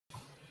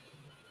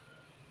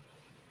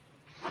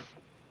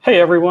Hey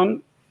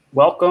everyone,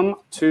 welcome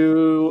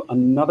to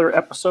another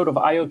episode of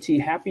IoT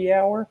Happy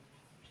Hour.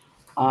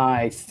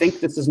 I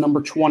think this is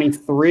number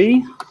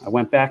 23. I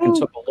went back and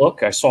took a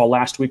look. I saw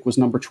last week was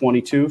number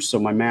 22, so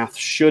my math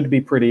should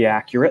be pretty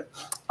accurate.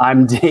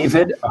 I'm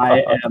David.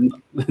 I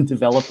am the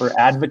developer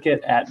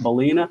advocate at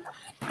Balena,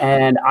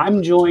 and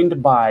I'm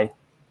joined by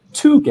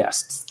two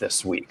guests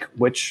this week,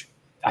 which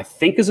I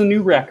think is a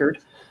new record.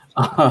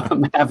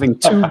 Having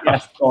two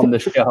guests on the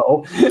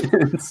show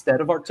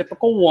instead of our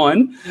typical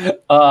one.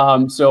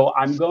 So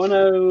I'm going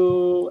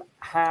to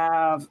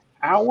have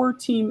our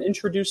team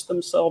introduce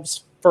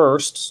themselves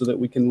first so that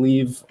we can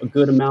leave a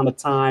good amount of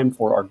time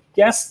for our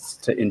guests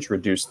to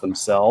introduce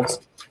themselves.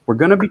 We're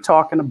going to be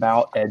talking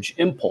about Edge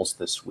Impulse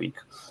this week.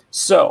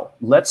 So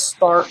let's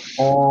start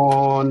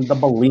on the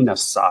Balena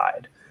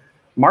side.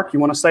 Mark, you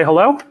want to say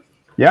hello?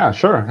 Yeah,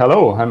 sure.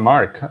 Hello, I'm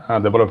Mark,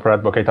 developer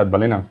advocate at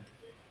Balena.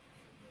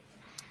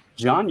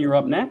 John, you're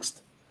up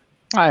next.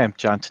 Hi, I'm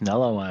John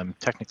Tonello. I'm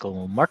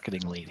technical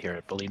marketing lead here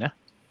at Balena.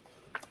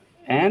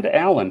 And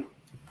Alan.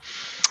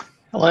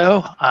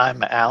 Hello,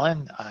 I'm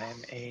Alan.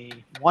 I'm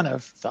one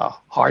of the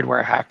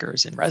hardware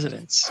hackers in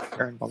residence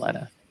here in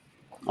Balena.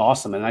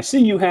 Awesome. And I see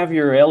you have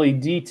your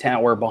LED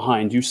tower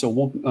behind you, so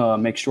we'll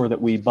make sure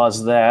that we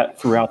buzz that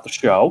throughout the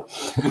show.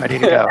 Ready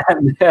to go.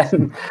 And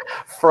then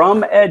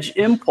from Edge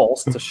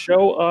Impulse to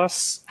show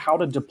us how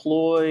to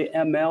deploy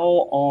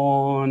ML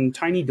on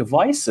tiny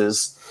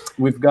devices,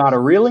 we've got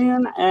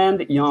Aurelien and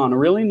Jan.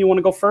 Aurelien, you want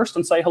to go first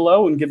and say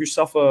hello and give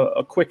yourself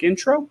a quick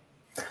intro?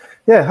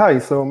 Yeah, hi.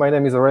 So my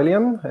name is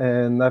Aurelien,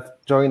 and I've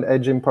joined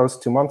Edge Impulse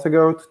 2 months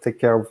ago to take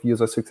care of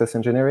user success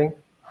engineering.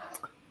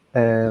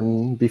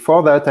 And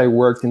before that, I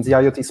worked in the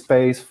IoT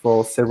space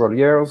for several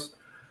years,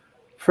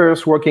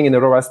 first working in a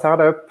LoRa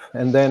startup,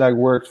 and then I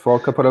worked for a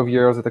couple of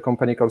years at a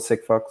company called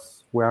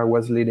Sigfox, where I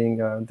was leading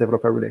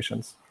developer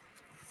relations.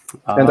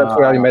 And that's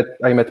where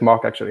I met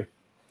Mark, actually.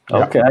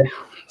 Okay, yeah.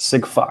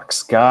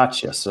 Sigfox,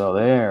 gotcha. So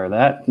there,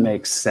 that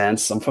makes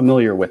sense. I'm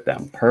familiar with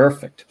them.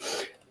 Perfect.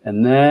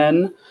 And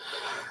then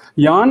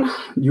Jan,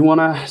 you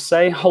want to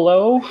say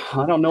hello?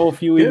 I don't know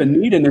if you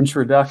even need an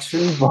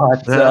introduction,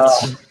 but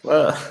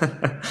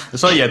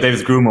so yeah,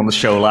 David Groom on the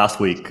show last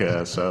week,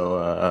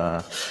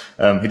 so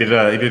he did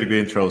a good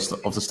intro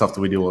of the stuff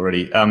that we do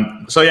already.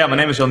 So yeah, my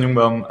name is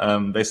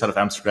Jongboom, based out of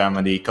Amsterdam,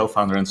 and the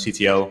co-founder and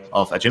CTO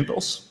of Edge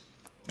Impulse.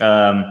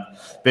 Been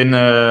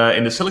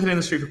in the silicon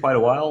industry for quite a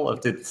while. I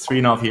did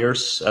 3.5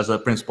 years as a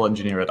principal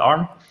engineer at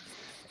ARM,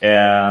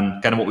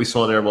 and kind of what we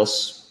saw there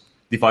was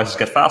devices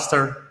get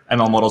faster,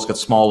 ML models get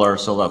smaller,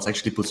 so let's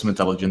actually put some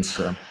intelligence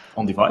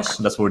on device.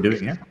 And that's what we're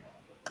doing here.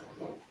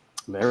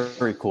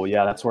 Very cool.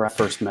 Yeah, that's where I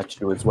first met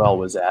you as well,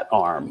 was at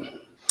ARM.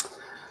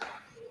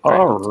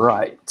 All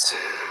right.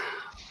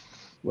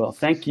 Well,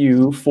 thank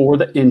you for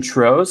the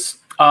intros.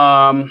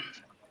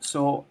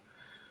 So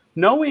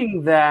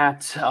knowing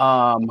that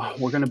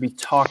we're going to be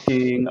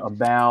talking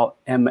about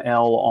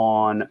ML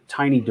on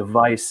tiny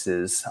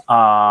devices,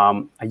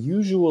 I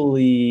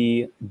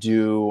usually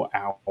do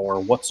our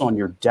What's on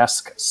Your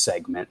Desk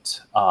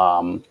segment.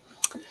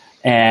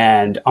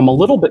 And I'm a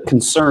little bit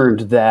concerned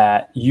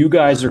that you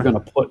guys are going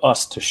to put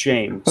us to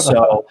shame.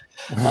 So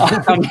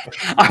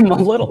I'm a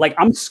little,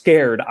 I'm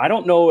scared. I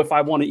don't know if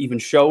I want to even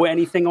show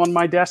anything on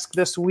my desk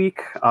this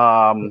week.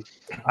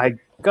 I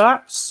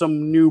got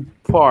some new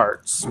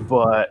parts,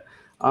 but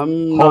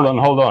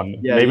Hold on.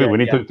 Yeah, maybe we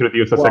need to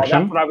introduce a section.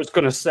 That's what I was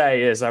going to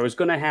say is I was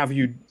going to have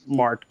you,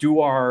 Mark, do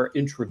our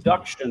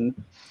introduction,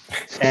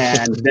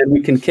 and then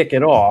we can kick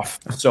it off.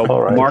 So,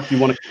 right. Mark, you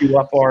want to cue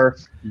up our...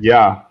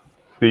 Yeah.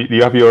 Do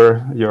you have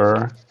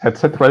your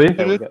headset ready?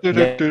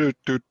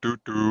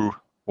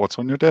 What's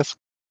on your desk?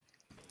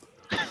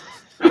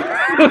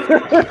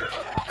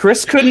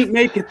 Chris couldn't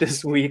make it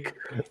this week,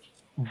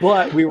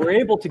 but we were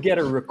able to get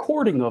a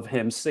recording of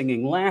him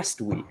singing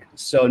last week.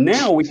 So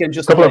now we can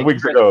just a couple of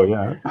weeks ago,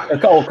 yeah. A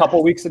couple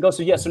of weeks ago.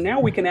 So yeah, so now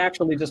we can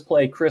actually just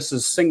play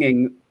Chris's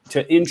singing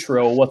to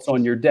intro What's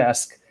on Your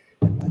Desk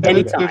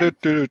anytime.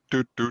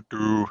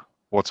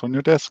 What's on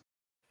your desk?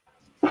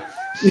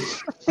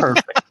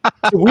 Perfect.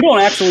 So we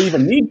don't actually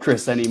even need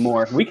Chris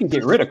anymore. We can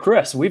get rid of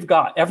Chris. We've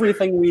got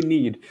everything we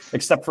need,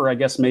 except for, I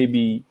guess,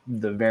 maybe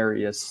the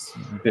various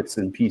bits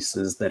and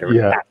pieces that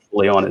are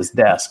actually on his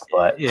desk.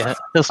 But yeah,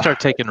 he'll start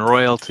taking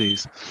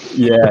royalties.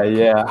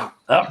 Yeah.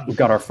 Oh, we've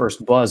got our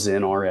first buzz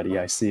in already,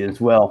 I see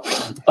as well.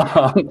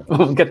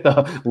 We'll get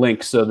the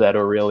link so that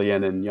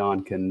Aurelien and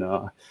Jan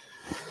can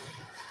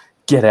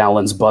get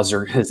Alan's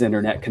buzzer, his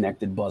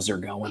internet-connected buzzer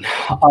going.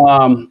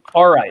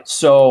 All right,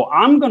 so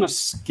I'm going to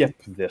skip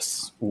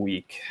this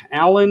week.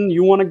 Alan,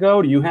 you want to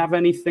go? Do you have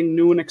anything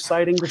new and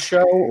exciting to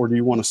show, or do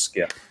you want to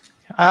skip?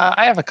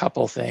 I have a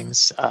couple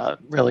things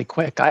really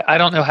quick. I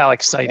don't know how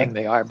exciting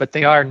they are, but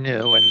they are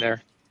new and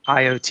they're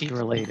IoT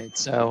related.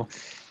 So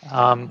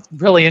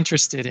really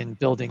interested in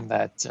building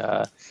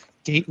that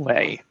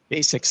gateway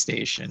basic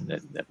station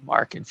that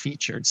Mark had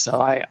featured.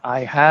 So I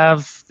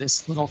have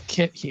this little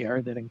kit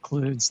here that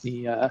includes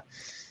the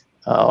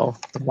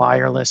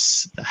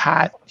wireless, the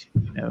hat.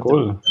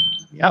 Cool.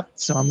 Yep.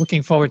 So I'm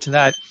looking forward to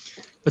that.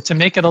 But to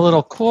make it a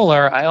little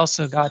cooler, I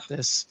also got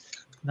this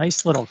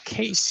nice little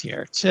case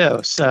here too.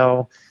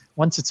 So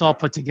once it's all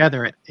put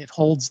together, it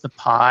holds the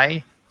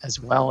Pi as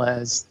well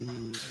as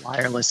the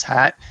wireless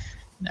hat.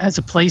 It has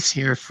a place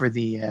here for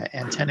the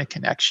antenna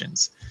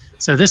connections.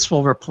 So this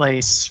will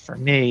replace, for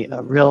me,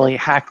 a really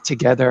hacked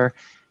together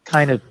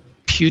kind of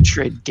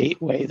putrid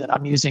gateway that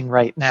I'm using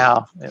right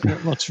now.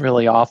 It looks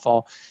really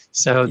awful.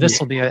 So this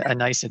will be a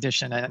nice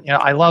addition. And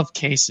I love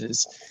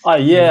cases.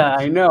 Yeah,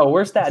 I know.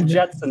 Where's that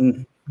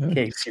Jetson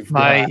case you've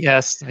got?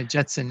 Yes, my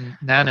Jetson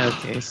Nano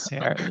case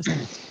here.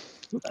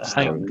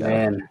 Oh,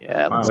 man.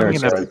 Yeah, it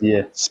looks like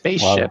a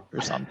spaceship or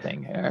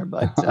something here.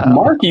 But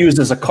Mark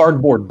uses a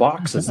cardboard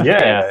box as a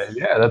case.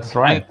 Yeah, that's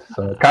right.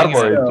 So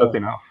cardboard is just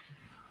enough.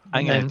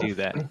 I'm going to do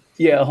that.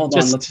 Yeah, hold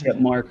on. Let's get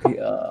Mark.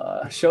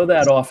 Show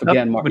that off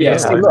again, Mark. Yeah,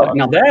 see, look.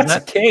 Now that's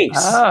a case.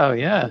 Oh,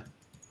 yeah.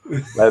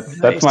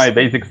 That's my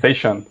basic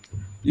station.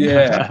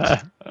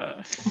 Yeah.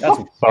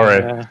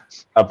 Sorry.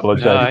 I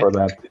apologize for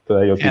that.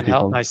 Can't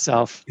help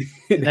myself.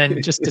 And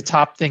then just to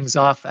top things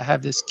off, I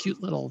have this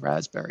cute little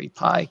Raspberry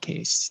Pi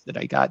case that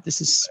I got.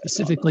 This is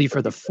specifically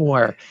for the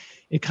 4.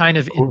 It kind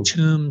of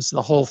entombs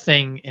the whole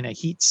thing in a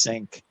heat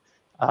sink.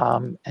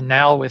 And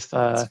now with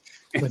our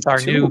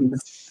new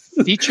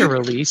feature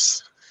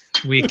release,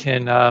 we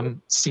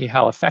can see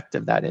how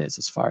effective that is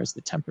as far as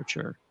the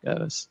temperature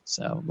goes.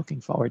 So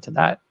looking forward to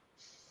that.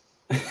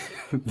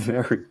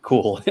 Very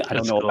cool. I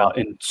don't know about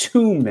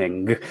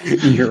entombing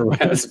your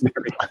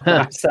raspberry.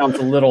 Sounds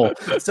a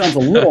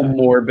little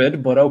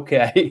morbid, but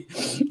okay.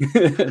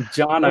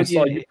 John, I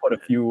saw you put a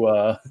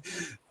few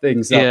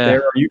things up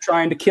there. Are you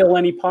trying to kill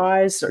any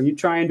pies? Are you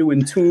trying to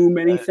entomb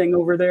anything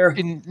over there?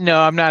 No,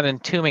 I'm not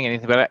entombing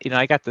anything, but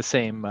I got the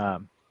same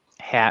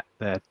hat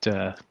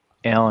that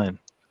Alan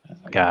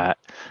got,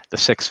 the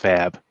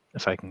 6-fab,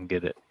 if I can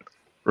get it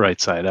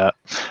right side up.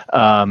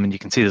 And you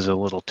can see there's a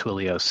little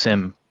Twilio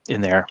sim in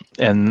there,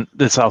 and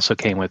this also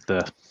came with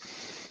the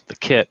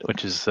kit,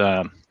 which is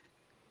we're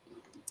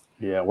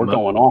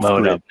going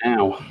off grid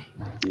now.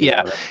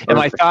 Yeah, and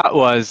my thought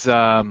was,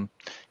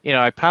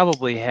 I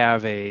probably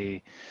have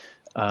a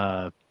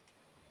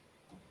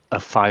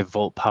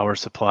 5-volt power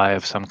supply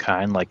of some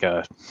kind, like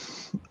a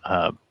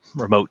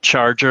remote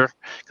charger,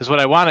 because what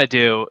I want to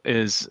do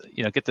is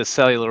get the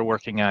cellular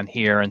working on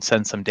here and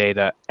send some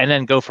data, and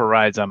then go for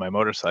rides on my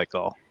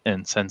motorcycle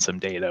and send some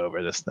data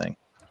over this thing.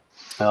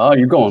 Oh,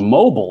 you're going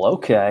mobile,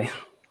 okay.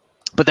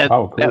 But that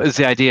was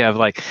the idea of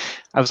I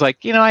was like,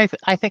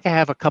 I think I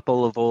have a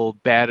couple of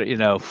old battery,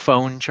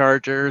 phone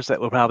chargers that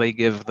will probably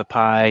give the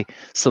Pi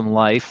some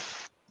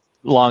life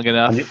long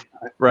enough,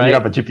 right? You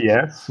have a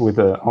GPS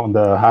on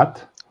the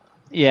hat?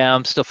 Yeah,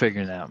 I'm still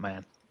figuring it out,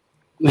 man.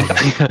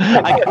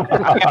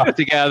 I get it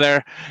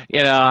together,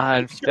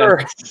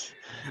 Sure.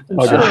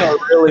 I'm sure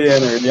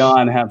Aurelien or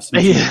Jan have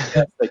some they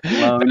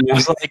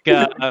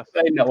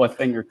know a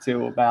thing or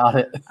two about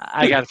it.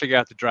 I got to figure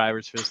out the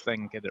drivers for this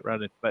thing and get it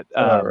running, but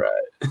all right.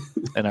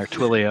 And our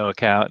Twilio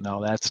account and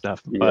all that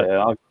stuff. But,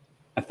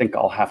 I think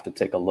I'll have to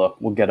take a look.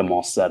 We'll get them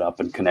all set up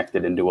and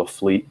connected into a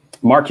fleet.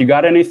 Mark, you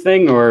got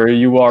anything, or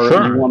you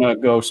want to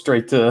go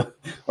straight to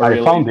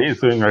Aurelien? I found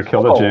this in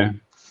archaeology.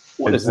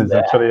 What is it's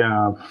that? Actually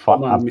a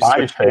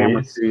Pi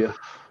face.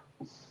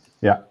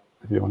 Yeah,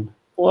 if you want.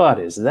 What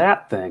is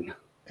that thing?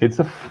 It's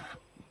a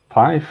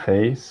Pi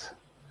face.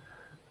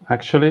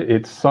 Actually,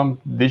 it's some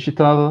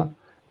digital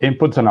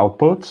inputs and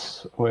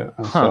outputs.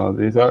 So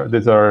these are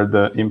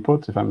the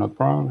inputs, if I'm not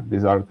wrong.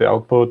 These are the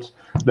outputs.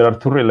 There are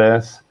 2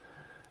 relays.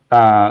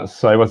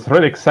 So I was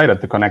really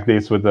excited to connect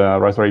this with the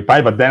Raspberry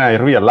Pi, but then I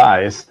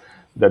realized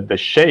that the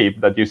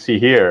shape that you see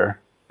here,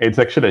 it's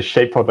actually a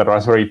shape for the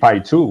Raspberry Pi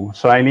 2.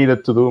 So I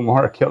needed to do more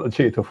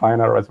archaeology to find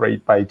a Raspberry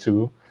Pi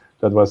 2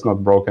 that was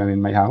not broken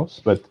in my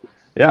house. But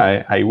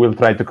yeah, I will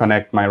try to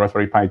connect my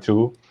Raspberry Pi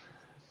 2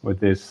 with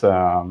this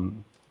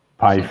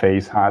Pi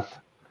face hat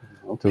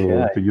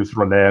to use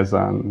relays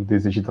and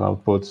these digital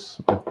outputs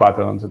with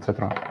buttons,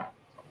 etc.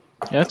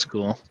 Yeah, that's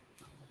cool.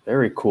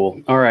 Very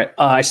cool. All right.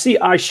 I see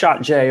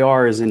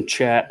iShotJR is in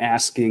chat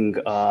asking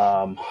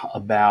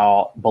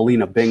about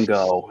Balena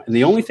Bingo. And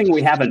the only thing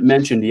we haven't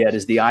mentioned yet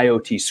is the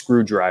IoT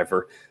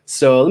screwdriver.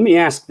 So let me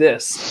ask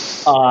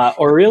this.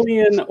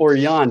 Aurelien or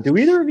Jan, do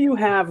either of you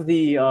have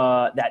the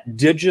that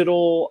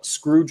digital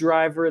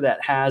screwdriver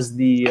that has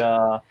the,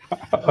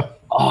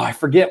 I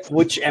forget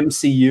which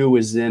MCU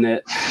is in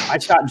it.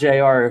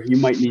 iShotJR, you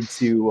might need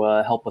to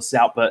help us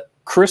out. But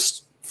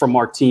Chris from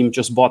our team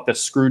just bought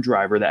this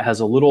screwdriver that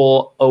has a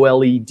little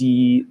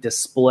OLED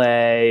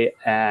display,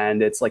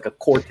 and it's like a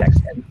Cortex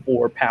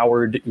M4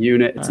 powered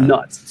unit. It's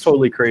nuts. It's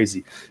totally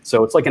crazy.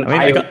 So it's like an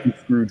IoT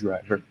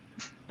screwdriver.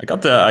 I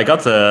got the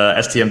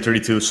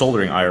STM32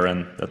 soldering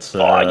iron. That's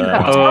All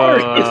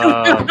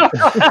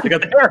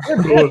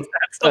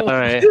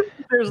right.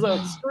 There's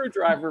a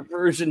screwdriver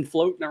version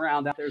floating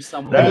around out there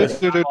somewhere.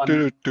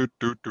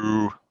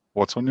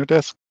 What's on your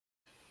desk?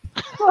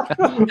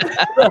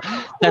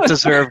 That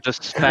deserved a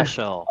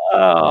special.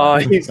 Oh,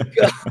 he's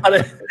got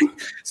it.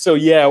 So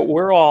yeah,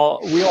 we all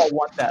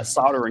want that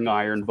soldering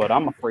iron, but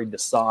I'm afraid to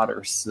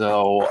solder.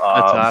 So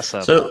That's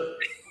awesome. So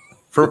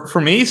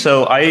for me,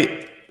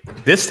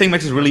 this thing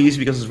makes it really easy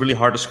because it's really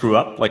hard to screw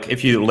up. Like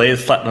if you lay it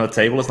flat on a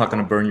table, it's not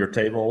going to burn your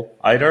table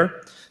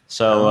either.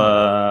 So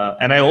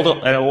and I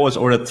always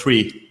ordered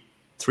three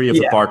of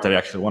the part that I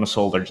actually want to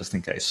solder just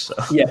in case. So.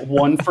 Yeah,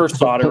 one for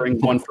soldering,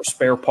 one for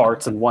spare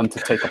parts, and one to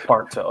take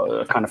apart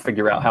to kind of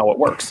figure out how it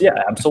works.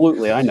 Yeah,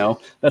 absolutely. I know.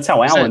 That's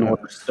how Alan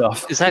orders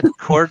stuff. Is that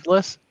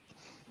cordless?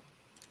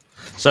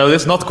 So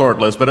it's not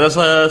cordless, but it has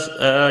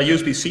a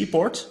USB-C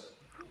port.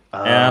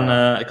 And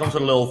it comes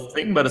with a little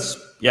thing, but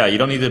you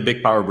don't need a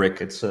big power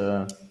brick. It's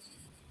I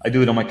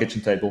do it on my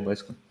kitchen table,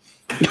 basically.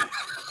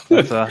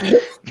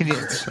 Can you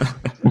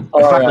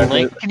provide a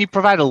link? Can you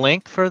provide a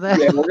link for that?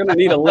 Yeah, we're gonna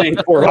need a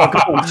link for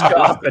our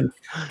shop and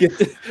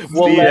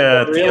we'll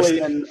let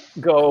Aurelien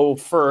go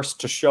first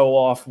to show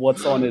off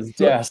what's on his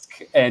desk.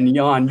 And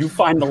Jan, you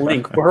find the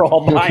link. We're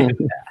all buying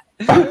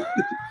that.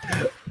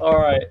 All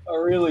right,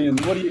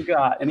 Aurelien, what do you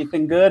got?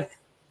 Anything good?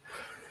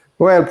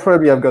 Well,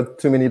 probably I've got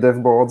too many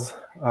dev boards,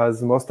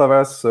 as most of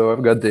us. So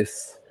I've got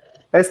this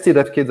ST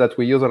dev kit that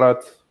we use a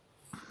lot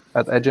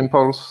at Edge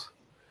Impulse.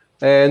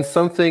 And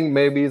something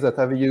maybe that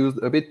I've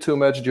used a bit too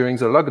much during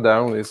the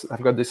lockdown is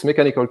I've got this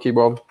mechanical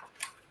keyboard.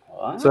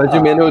 So as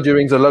you may know,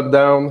 during the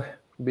lockdown,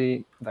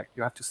 you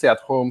have to stay at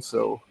home.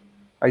 So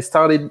I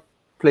started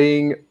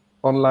playing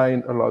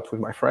online a lot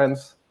with my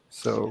friends.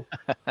 So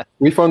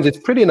we found this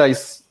pretty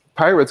nice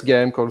pirates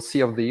game called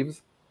Sea of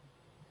Thieves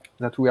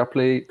that we are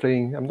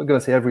playing. I'm not going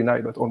to say every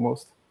night, but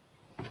almost.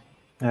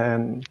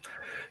 And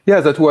yeah,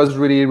 that was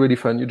really, really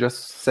fun. You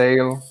just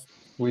sail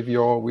with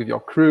your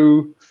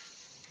crew,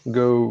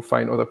 go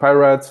find other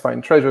pirates,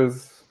 find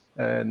treasures,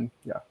 and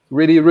yeah,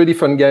 really, really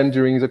fun game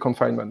during the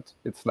confinement.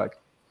 It's like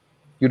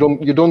you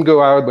don't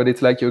go out, but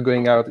it's like you're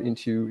going out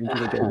into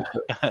the game.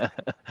 So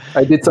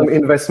I did some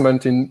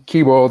investment in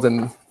keyboards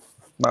and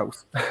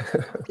mouse.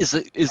 Is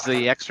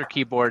the extra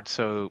keyboard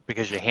so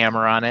because you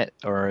hammer on it,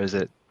 or is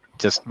it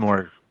just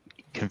more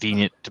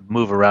convenient to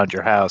move around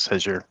your house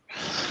as you're?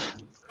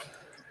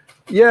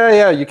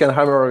 Yeah, you can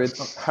hammer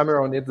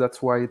on it.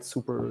 That's why it's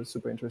super,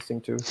 super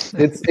interesting too.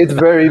 It's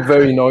very,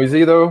 very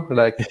noisy though.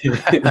 Like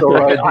it's all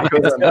right. I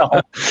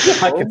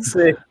can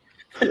see.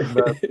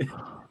 But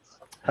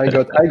I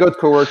got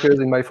coworkers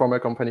in my former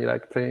company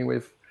like playing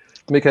with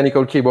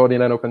mechanical keyboard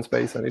in an open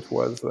space, and it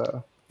was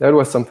that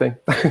was something.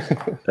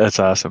 That's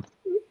awesome.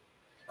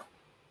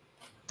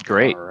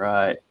 Great. All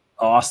right.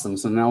 Awesome.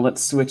 So now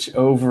let's switch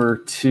over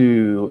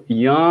to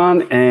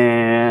Jan,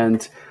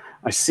 and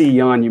I see,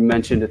 Jan, you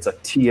mentioned it's a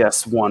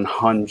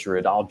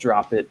TS100. I'll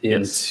drop it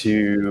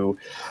into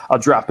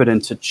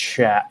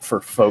chat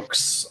for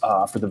folks,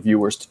 for the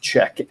viewers to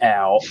check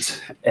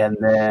out. And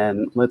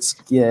then let's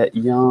get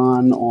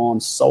Jan on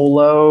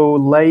solo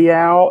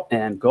layout,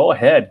 and go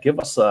ahead, give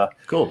us a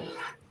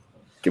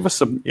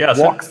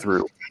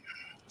walkthrough.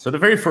 So the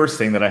very first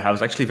thing that I have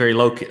is actually very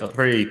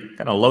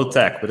kind of low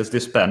tech, but it's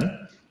this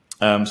pen.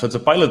 So it's a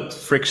Pilot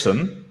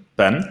Friction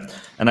pen,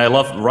 and I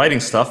love writing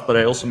stuff, but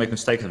I also make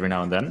mistakes every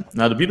now and then.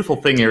 Now the beautiful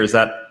thing here is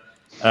that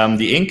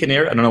the ink in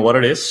here, I don't know what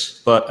it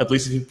is, but at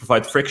least if you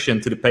provide friction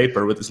to the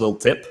paper with this little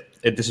tip,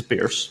 it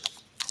disappears.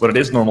 But it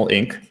is normal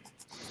ink.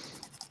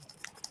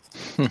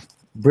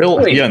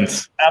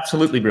 Brilliant,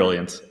 absolutely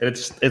brilliant.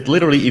 It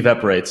literally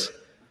evaporates.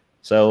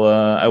 So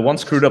I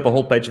once screwed up a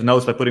whole page of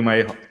notes by putting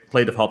my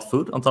plate of hot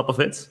food on top of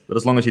it, but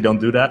as long as you don't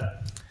do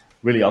that,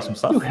 really awesome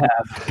stuff.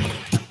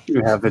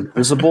 You have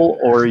invisible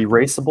or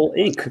erasable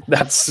ink.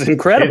 That's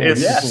incredible.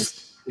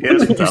 Yes.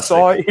 You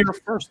saw it here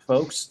first,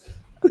 folks.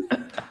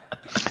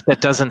 That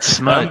doesn't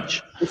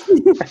smudge.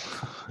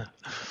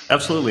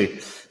 Absolutely.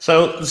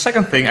 So the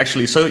second thing,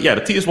 actually, the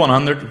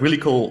TS100, really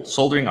cool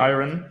soldering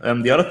iron.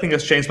 The other thing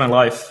that's changed my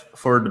life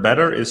for the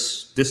better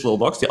is this little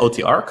box, the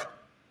OT Arc.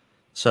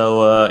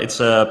 So it's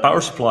a power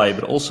supply,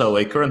 but also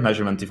a current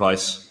measurement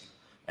device.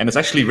 And it's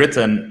actually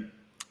written.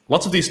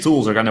 Lots of these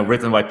tools are kind of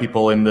written by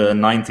people in the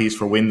 90s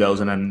for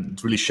Windows, and then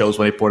it really shows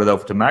when they port it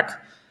over to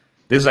Mac.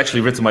 This is actually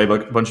written by a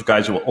bunch of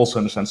guys who also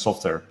understand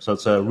software. So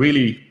it's a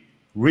really,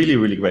 really,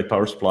 really great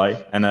power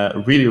supply and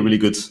a really, really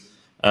good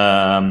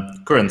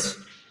current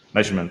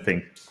measurement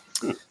thing.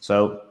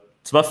 So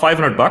it's about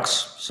 $500,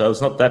 so it's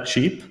not that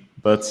cheap,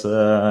 but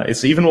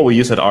it's even what we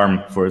use at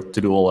ARM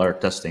to do all our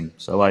testing.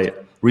 So I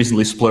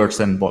recently splurged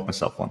and bought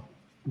myself one.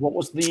 What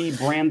was the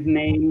brand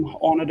name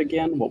on it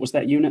again? What was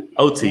that unit?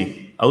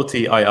 OTII.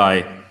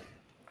 OTII.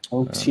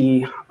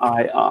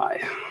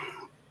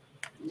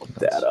 Look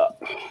that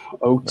up.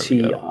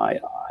 OTII.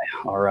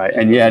 All right.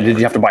 And yeah, did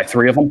you have to buy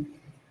 3 of them?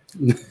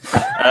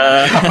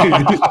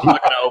 I'm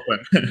not going to open.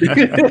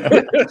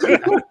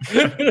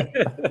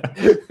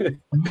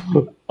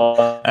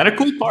 And a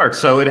cool part.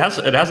 So it has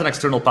an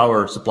external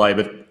power supply,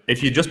 but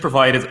if you just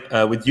provide it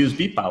with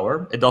USB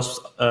power, it does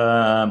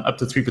up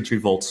to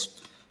 3.3 volts.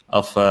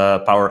 Of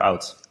power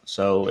out,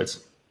 so it's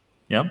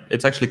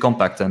actually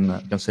compact and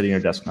can sit in your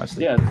desk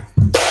nicely. Yeah,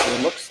 it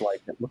looks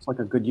like. It looks like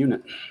a good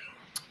unit.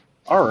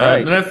 All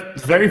right.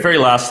 Very, very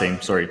last thing.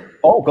 Sorry.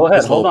 Oh, go ahead.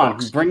 This Hold whole on.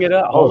 box. Bring it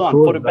up. Hold on.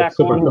 Cool. Put it back That's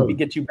super on. Let cool. me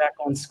get you back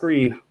on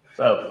screen.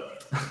 So,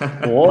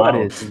 What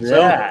is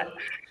that?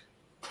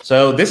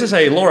 So this is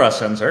a LoRa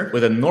sensor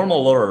with a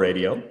normal LoRa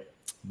radio,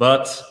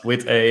 but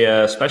with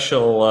a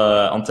special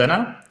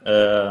antenna.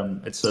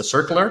 It's a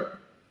circular,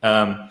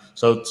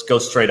 so it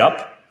goes straight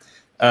up,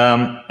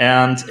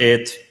 and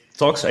it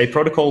talks a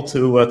protocol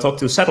to talk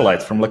to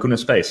satellites from Lacuna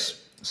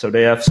Space. So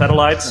they have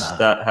satellites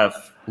that have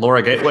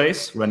LoRa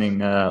gateways running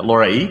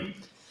LoRa-E,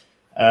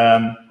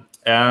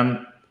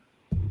 and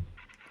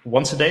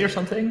once a day or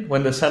something,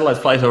 when the satellite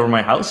flies over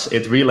my house,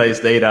 it relays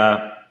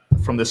data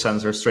from the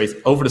sensor straight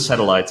over the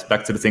satellite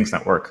back to the Things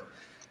network.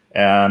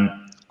 And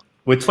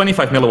with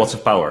 25 milliwatts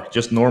of power,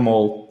 just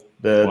normal,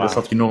 the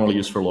stuff you normally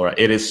use for LoRa,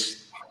 it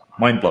is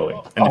mind-blowing.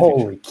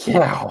 Holy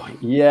cow.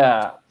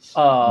 Yeah.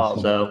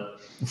 So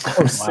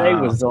Jose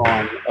was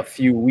on a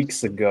few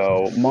weeks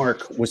ago.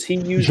 Mark, was he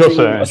using...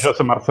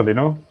 Jose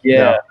Marcelino.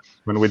 Yeah.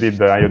 When we did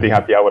the IoT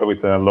happy hour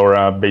with the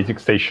LoRa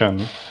basic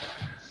station,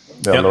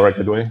 the LoRa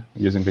gateway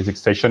using basic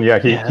station. Yeah,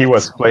 he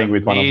was playing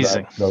with one of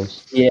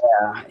those. Yeah,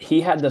 he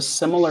had the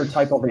similar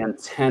type of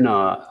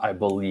antenna, I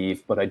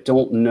believe, but I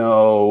don't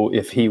know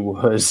if he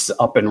was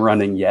up and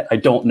running yet. I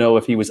don't know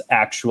if he was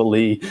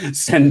actually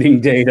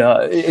sending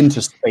data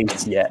into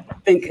space yet. I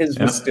think his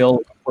was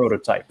still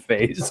prototype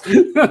phase.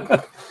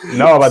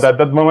 No, but at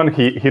that moment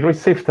he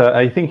received,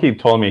 I think he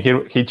told me,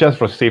 he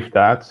just received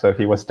that, so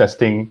he was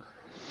testing.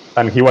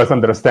 And he was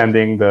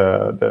understanding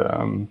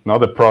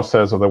the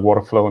process of the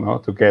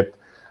workflow, to get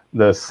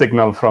the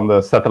signal from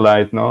the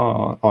satellite,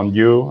 on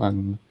you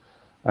and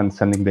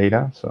sending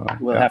data. So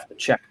we'll have to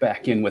check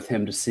back in with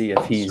him to see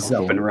if he's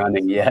up and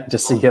running yet, to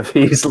see if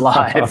he's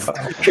live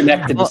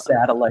connected to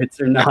satellites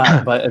or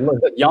not. But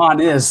Jan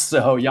is,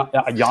 so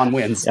Jan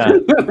wins.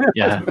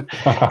 Yeah.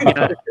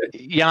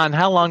 Jan,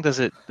 how long does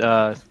it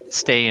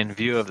stay in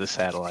view of the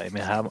satellite? I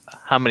mean,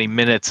 how many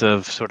minutes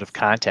of sort of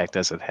contact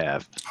does it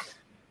have?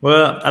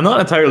 Well, I'm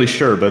not entirely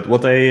sure, but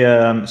what they've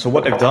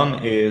done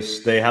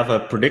is they have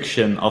a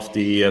prediction of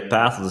the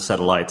path of the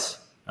satellites,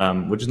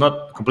 which is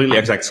not completely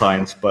exact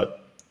science,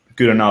 but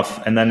good enough.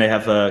 And then they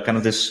have a kind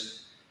of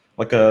this,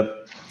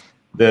 the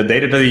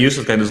data that they use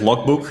is kind of this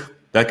logbook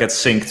that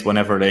gets synced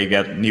whenever they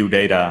get new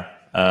data,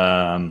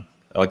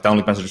 like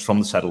download messages from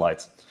the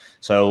satellite.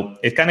 So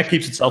it kind of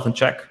keeps itself in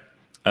check.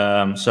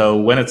 So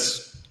when it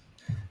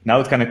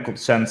kind of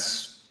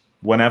sends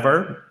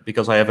whenever,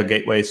 because I have a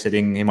gateway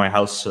sitting in my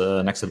house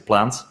next to the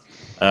plant.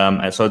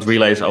 And so it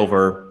relays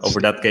over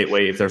that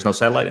gateway if there's no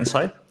satellite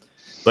inside.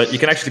 But you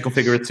can actually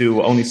configure it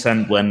to only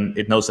send when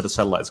it knows that the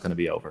satellite is going to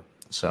be over.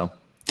 So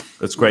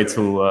it's great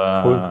for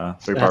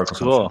your power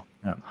consumption. Cool.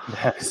 Yeah.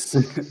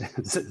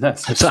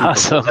 That's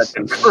awesome. That's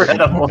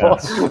incredible.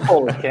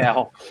 Holy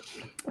cow.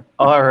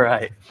 All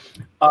right.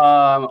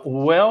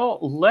 Well,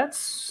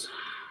 let's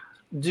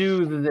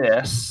do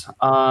this.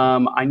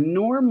 I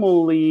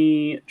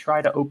normally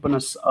try to open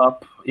us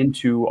up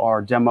into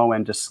our demo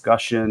and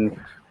discussion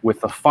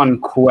with a fun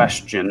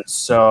question.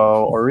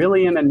 So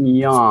Aurelien and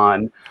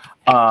Jan,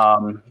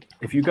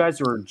 if you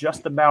guys are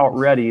just about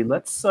ready,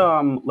 let's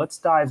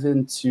dive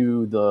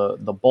into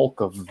the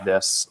bulk of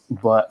this.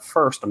 But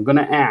first, I'm going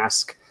to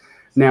ask.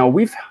 Now,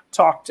 we've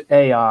talked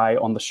AI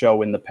on the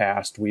show in the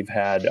past. We've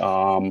had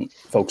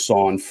folks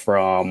on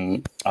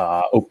from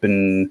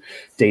Open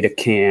Data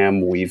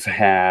Cam. We've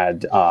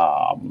had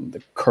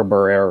the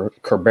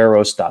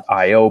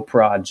Kerberos.io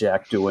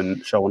project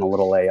showing a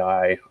little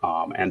AI,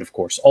 and of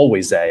course,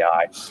 always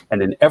AI.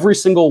 And in every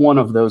single one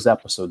of those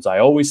episodes, I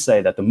always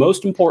say that the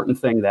most important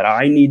thing that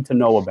I need to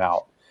know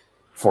about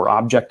for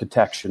object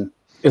detection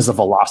is a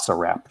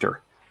velociraptor.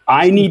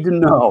 I need to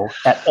know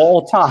at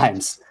all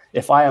times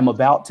if I am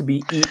about to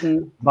be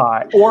eaten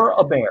by, or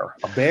a bear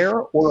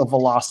or a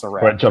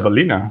velociraptor. Or a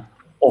javelina.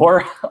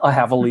 Or a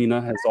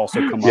javelina has also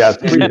come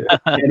up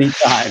many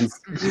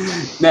times.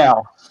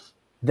 Now,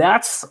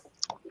 that's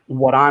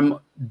what I'm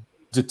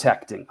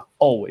detecting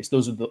always.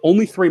 Those are the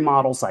only 3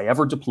 models I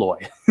ever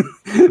deploy.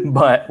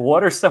 But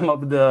what are some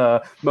of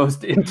the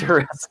most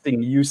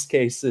interesting use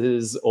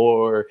cases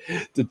or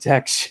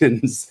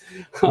detections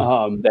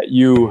that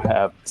you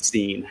have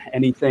seen?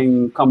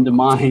 Anything come to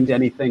mind?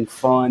 Anything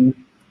fun?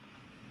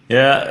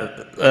 Yeah,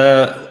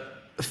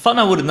 fun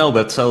I wouldn't know,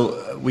 but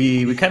so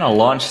we kind of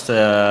launched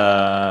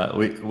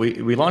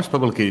we launched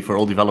publicly for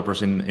all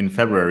developers in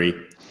February,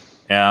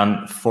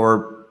 and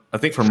I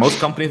think for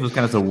most companies it was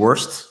kind of the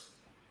worst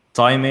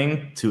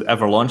timing to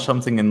ever launch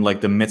something in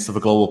like the midst of a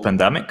global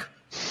pandemic.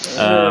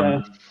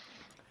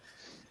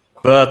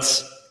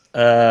 But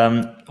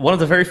one of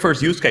the very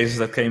first use cases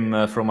that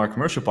came from our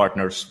commercial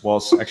partners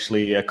was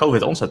actually a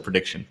COVID onset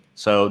prediction.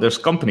 So there's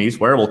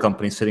wearable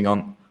companies sitting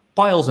on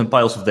piles and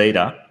piles of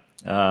data.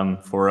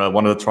 For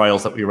one of the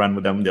trials that we ran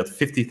with them, they had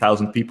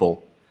 50,000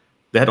 people.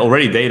 They had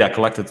already data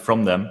collected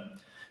from them.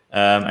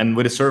 And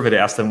with a survey, they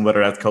asked them whether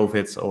they had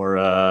COVID or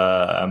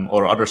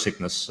other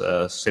sickness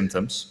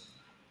symptoms.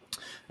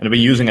 And I've been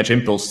using Edge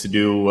Impulse to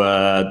do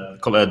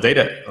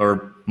data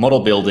or model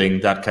building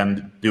that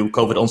can do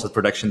COVID onset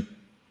prediction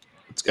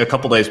a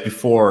couple days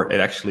before it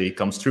actually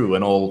comes through,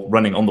 and all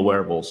running on the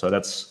wearable. So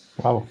that's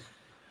Wow.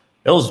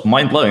 It was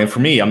mind blowing. And for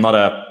me, I don't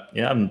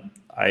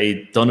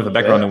have a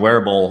background in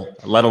wearable,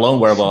 let alone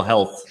wearable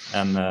health,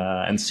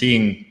 and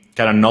seeing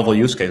kind of novel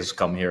use cases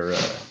come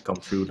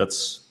through.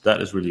 That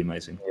is really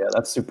amazing. Yeah,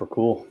 that's super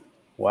cool.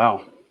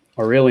 Wow,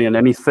 Aurelien,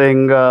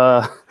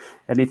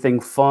 anything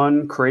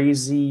fun,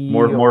 crazy?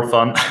 More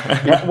fun.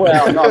 Yeah,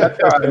 well, no, that's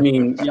I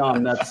mean,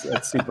 Jan,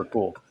 that's super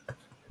cool.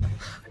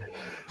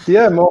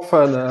 Yeah, more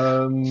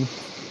fun.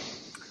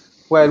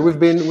 Well, we've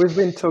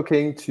been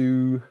talking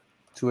to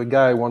a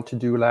guy who want to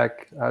do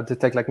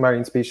detect like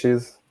marine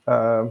species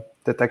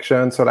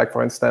detection. So like,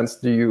 for instance,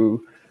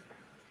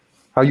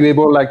 are you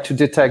able like to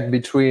detect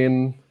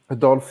between a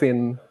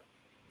dolphin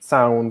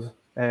sound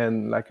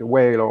and like a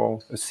whale or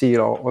a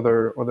seal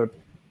or other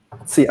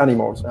sea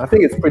animals? I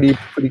think it's pretty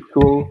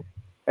cool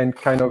and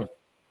kind of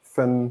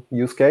fun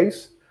use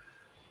case.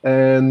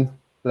 And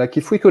like,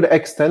 if we could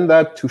extend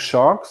that to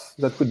sharks,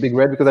 that would be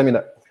great, because I mean,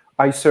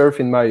 I surf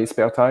in my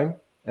spare time,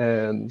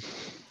 and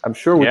I'm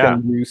sure we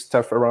can use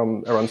stuff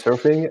around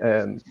surfing,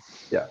 and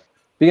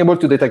being able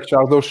to detect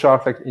sharks. Those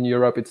sharks, like in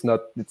Europe, it's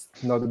not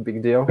a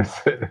big deal,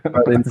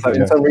 but in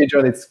some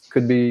region, it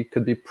could be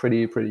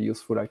pretty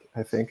useful. I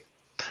think.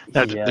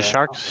 Now, the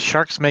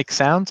sharks make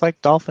sounds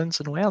like dolphins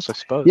and whales, I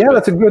suppose. Yeah,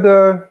 that's a good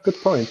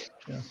point.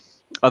 Yeah.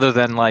 Other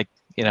than like,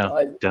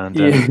 dun,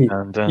 dun,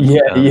 dun, dun,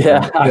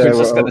 yeah. I was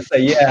just going to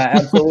say,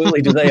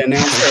 absolutely. Do they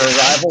announce their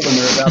arrival when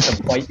they're about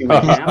to bite you in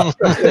half?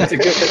 That's a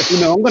good.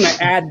 I'm going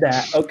to add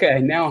that. Okay,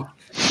 now.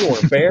 Sure,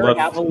 bear,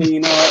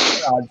 javelina,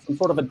 some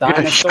sort of a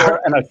dinosaur,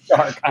 and a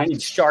shark. I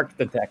need shark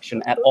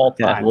detection at all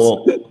times.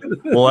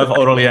 We'll have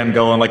Aurelien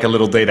go on like a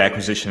little data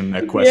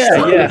acquisition quest.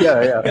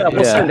 Yeah.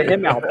 We'll send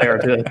him out there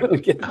to.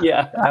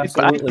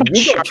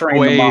 Absolutely. You go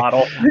train the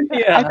model.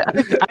 Yeah,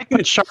 I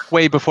can shark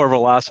way before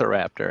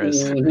Velociraptor.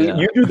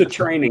 You do the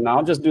training.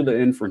 I'll just do the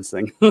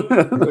inferencing.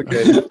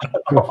 Okay.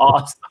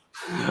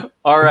 Awesome.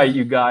 All right,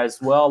 you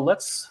guys. Well,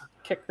 let's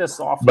kick this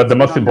off. But the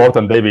most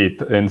important,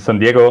 David, in San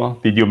Diego,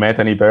 did you meet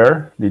any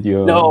bear? Did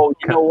you? No,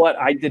 you know what?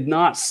 I did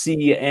not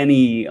see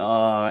any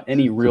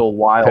real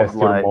wildlife.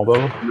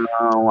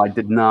 No, I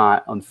did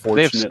not.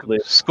 Unfortunately,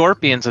 they have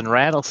scorpions and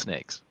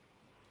rattlesnakes.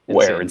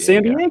 In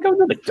San Diego?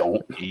 No, they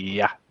don't.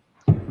 Yeah.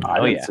 I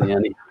didn't see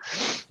any.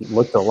 It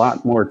looked a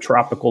lot more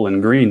tropical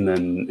and green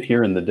than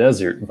here in the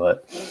desert,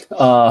 but.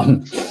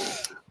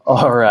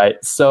 All right,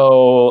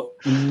 so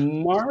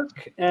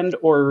Mark and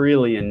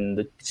Aurelien,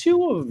 the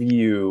two of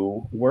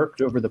you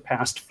worked over the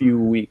past few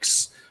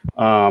weeks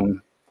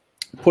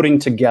putting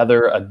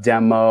together a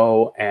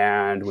demo,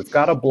 and we've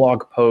got a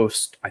blog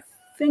post, I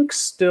think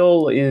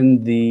still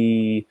in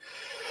the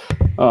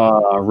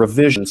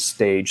revision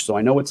stage, so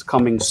I know it's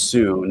coming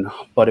soon.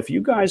 But if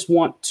you guys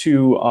want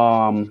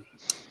to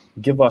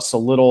give us a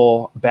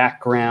little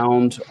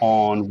background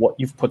on what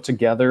you've put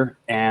together,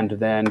 and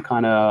then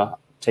kind of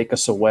take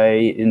us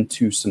away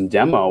into some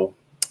demo,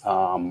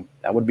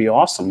 that would be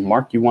awesome.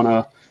 Mark, you want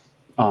to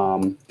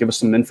give us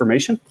some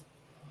information?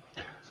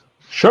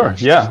 Sure,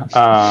 yeah.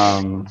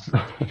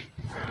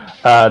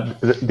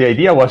 The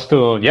idea was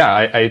to,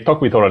 I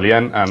talked with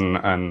Aurelien,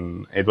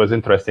 and it was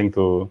interesting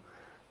to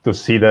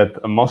see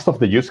that most of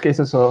the use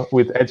cases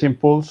with Edge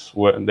Impulse,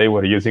 they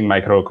were using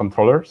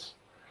microcontrollers.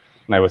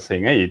 And I was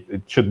saying, hey,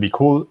 it should be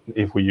cool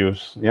if we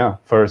use,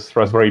 first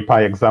Raspberry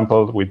Pi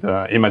example with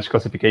image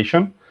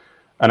classification.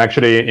 And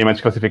actually,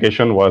 image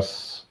classification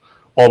was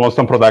almost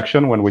on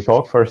production when we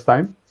talked first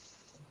time.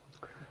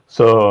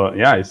 So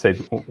I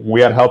said,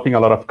 we are helping a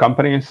lot of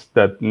companies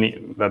that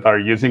are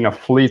using a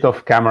fleet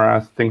of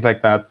cameras, things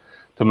like that,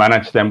 to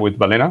manage them with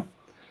Balena.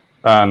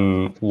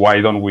 And why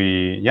don't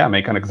we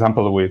make an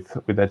example with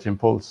Edge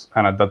Impulse?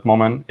 And at that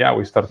moment,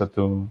 we started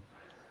to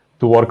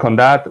work on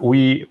that.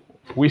 We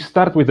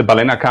start with the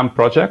balenaCloud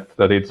project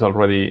that it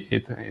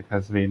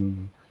has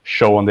been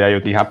show on the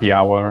IoT Happy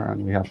Hour,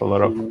 and we have a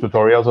lot of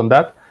tutorials on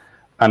that.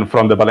 And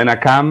from the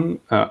balenaCloud,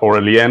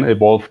 Aurelien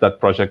evolved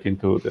that project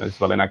into this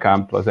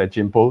balenaCloud plus Edge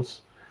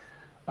Impulse.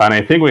 And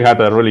I think we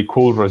had a really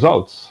cool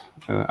results.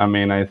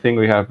 I think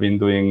we have been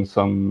doing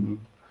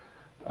some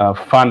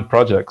fun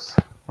projects,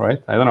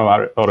 right? I don't know,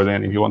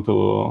 Aurelien, if you want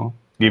to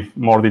give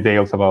more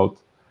details about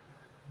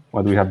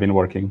what we have been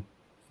working.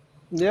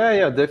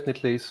 Yeah,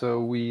 definitely.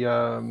 So we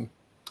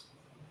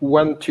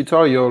one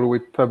tutorial we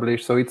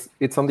published, so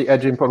it's on the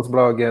Edge Impulse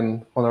blog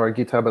and on our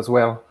GitHub as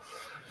well.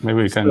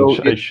 Maybe we can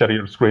share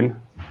your screen.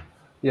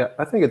 Yeah,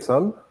 I think it's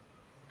on.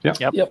 Yeah.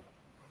 Yep.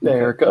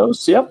 There it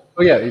goes. Yep.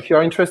 So if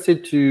you're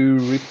interested to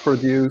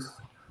reproduce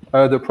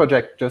the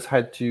project, just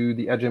head to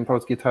the Edge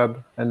Impulse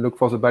GitHub and look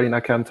for the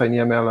balenaCloud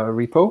tinyml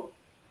repo.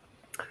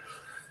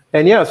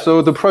 And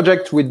so the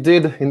project we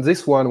did in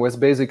this one was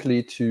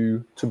basically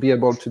to be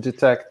able to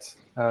detect,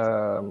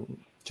 to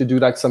do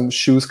like some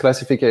shoes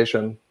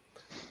classification.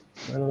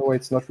 I don't know why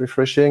it's not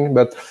refreshing,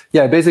 but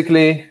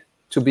basically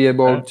to be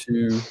able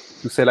to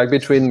say like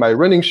between my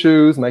running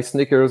shoes, my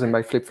sneakers, and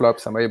my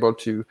flip-flops, I'm able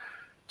to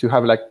to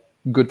have like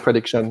good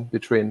prediction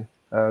between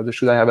the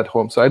shoes I have at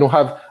home. So I don't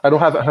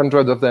have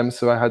 100 of them,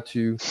 so I had to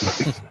use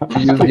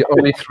the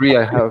only 3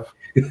 I have.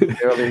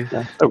 Really.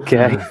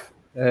 Okay.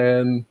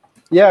 And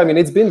yeah, I mean,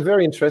 it's been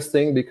very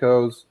interesting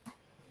because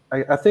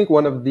I think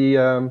one of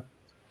the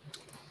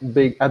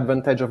big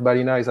advantage of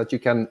Balena is that you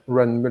can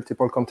run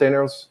multiple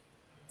containers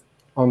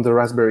on the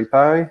Raspberry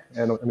Pi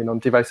and I mean on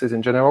devices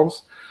in general.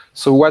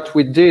 So what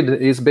we did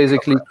is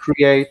basically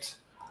create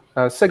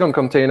a second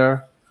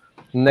container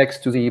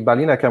next to the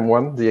balenaCam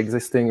one, the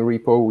existing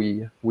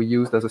repo we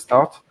used as a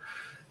start.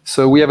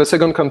 So we have a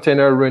second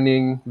container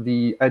running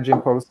the Edge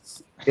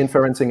Impulse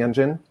inferencing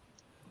engine.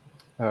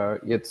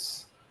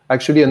 It's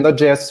actually a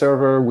Node.js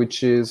server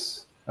which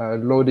is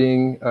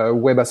loading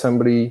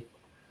WebAssembly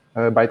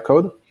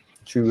bytecode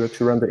to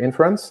run the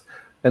inference.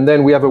 And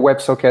then we have a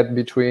WebSocket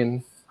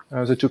between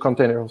the 2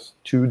 containers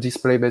to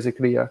display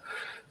basically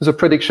the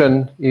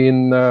prediction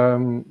in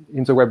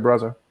the web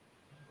browser.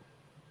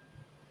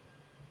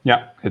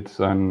 Yeah,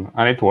 and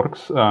it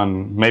works.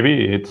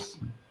 Maybe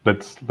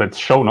let's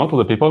show now to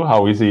the people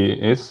how easy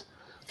it is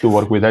to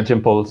work with Edge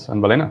Impulse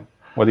and Balena.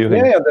 What do you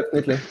think? Yeah,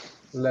 definitely.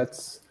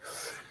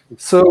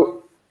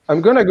 So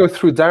I'm going to go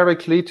through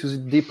directly to the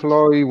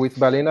deploy with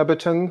Balena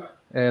button,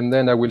 and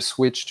then I will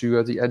switch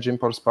to the Edge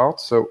Impulse part.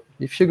 So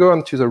if you go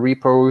onto the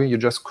repo, you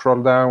just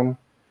scroll down,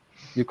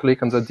 you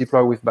click on the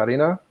deploy with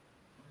Balena,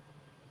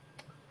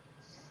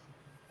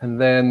 and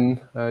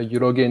then you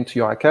log into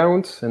your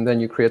account, and then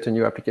you create a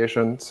new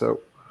application.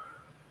 So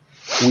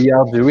we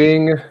are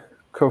doing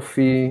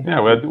coffee. Yeah,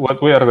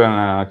 what we are going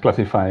to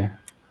classify.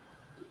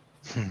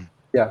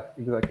 Yeah,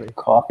 exactly.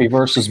 Coffee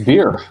versus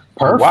beer.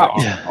 Perfect. Wow.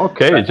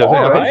 Okay. Just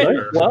all right.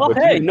 Well,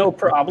 hey, no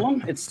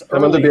problem. It's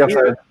I'm on the beer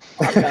side.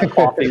 I've got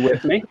coffee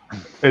with me.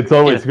 It's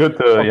always good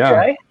to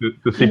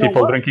to see You know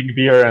people what? drinking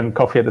beer and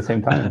coffee at the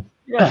same time.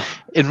 Yeah.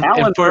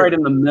 Alan's right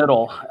in the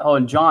middle. Oh,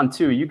 and John,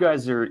 too. You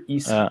guys are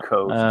East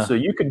Coast, so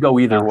you could go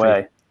either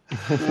way.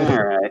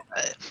 All right.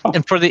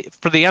 And for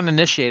the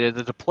uninitiated,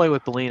 the deploy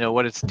with Balena,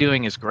 what it's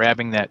doing is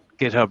grabbing that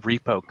GitHub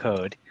repo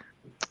code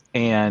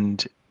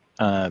and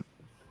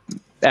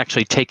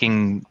actually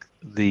taking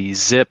the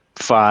zip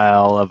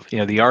file of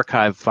the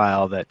archive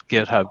file that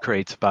GitHub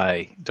creates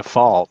by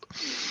default,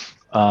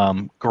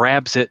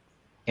 grabs it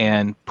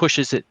and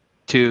pushes it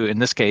to, in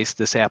this case,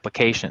 this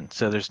application.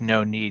 So there's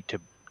no need to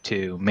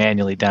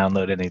manually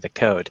download any of the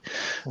code,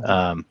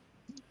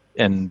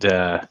 and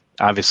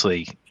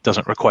obviously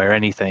doesn't require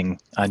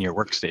anything on your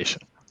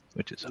workstation,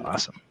 which is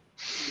awesome.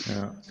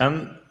 Yeah.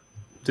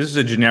 This is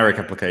a generic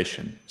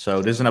application. So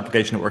this is an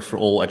application that works for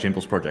all Edge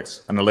Impulse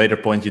projects. And at a later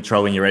point, you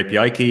throw in your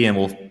API key and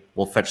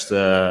we'll fetch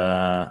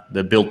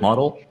the build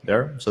model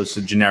there. So it's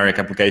a generic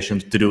application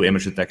to do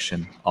image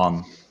detection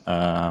on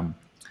a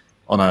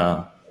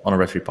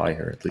Raspberry Pi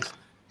here, at least.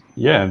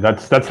 Yeah,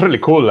 that's really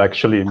cool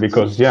actually,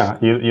 because you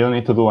don't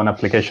need to do an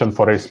application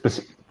for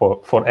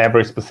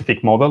every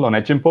specific model on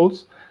Edge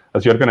Impulse,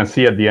 as you're going to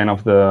see at the end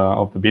of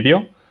the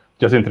video.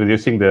 Just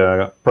introducing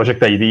the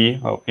project ID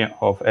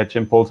of Edge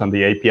Impulse and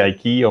the API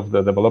key of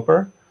the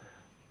developer.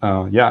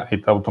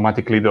 It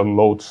automatically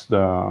downloads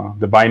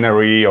the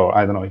binary, or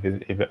I don't know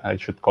if I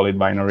should call it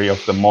binary,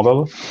 of the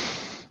model,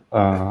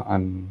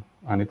 and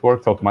it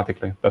works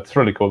automatically. That's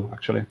really cool,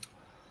 actually.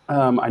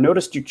 I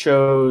noticed you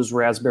chose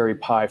Raspberry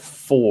Pi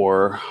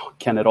 4.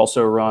 Can it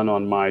also run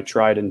on my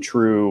tried and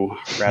true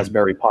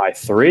Raspberry Pi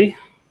 3?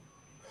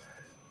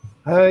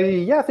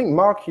 Yeah, I think,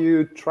 Mark,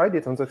 you tried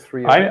it on the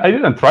 3. I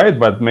didn't try it,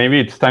 but maybe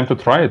it's time to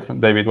try it.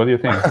 David, what do you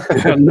think?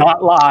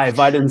 Not live.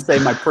 I didn't say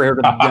my prayer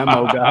to the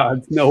demo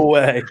gods. No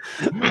way.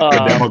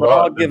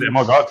 The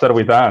demo gods are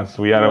with us.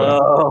 We are.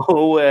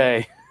 No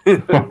way.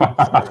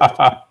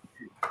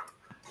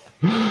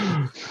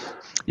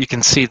 You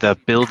can see the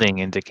building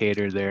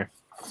indicator there.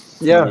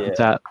 Yeah.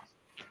 That.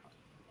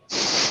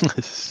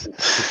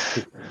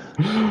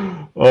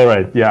 All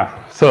right.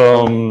 Yeah.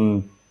 So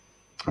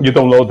you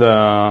download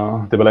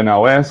the Balena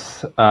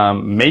OS.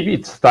 Maybe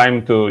it's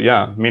time to.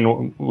 I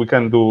mean, we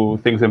can do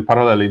things in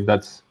parallel if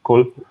that's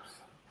cool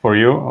for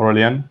you,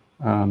 Aurelien.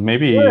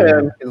 Maybe.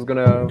 Yeah, it's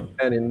gonna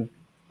end in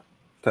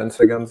 10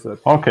 seconds.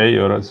 Okay.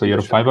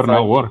 Your fiber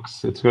now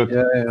works. It's good.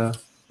 Yeah.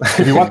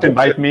 If you want to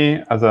invite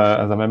me as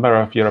a member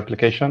of your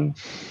application.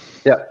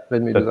 Yeah.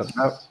 Let me do that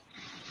now.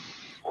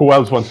 Who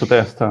else wants to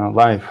test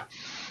live?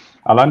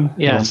 Alan?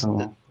 Yes.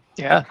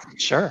 Yeah,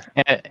 sure.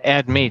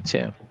 Add me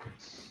too.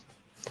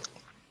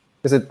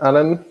 Is it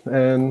Alan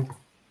and?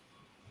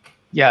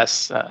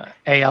 Yes,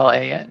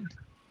 ALAN,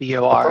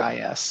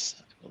 BORIS,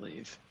 I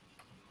believe.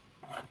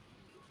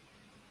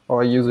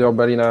 Or use your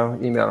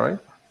Balena email, right?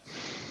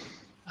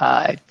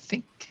 I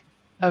think.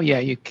 Oh yeah,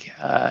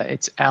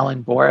 it's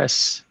Alan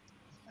Boris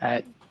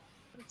at.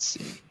 Let's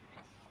see.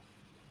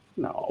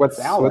 No. What's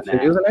your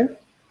username?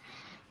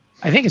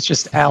 I think it's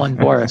just Alan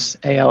Boris,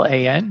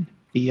 ALAN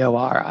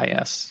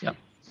BORIS. Yep.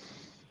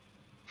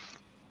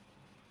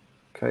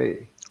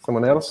 Okay.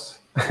 Someone else?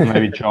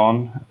 Maybe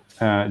John.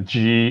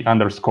 G_John_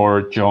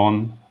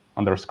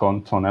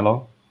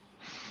 Tonello.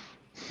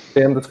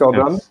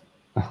 G_John?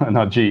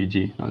 No,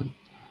 G.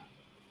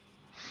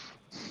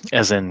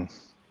 As in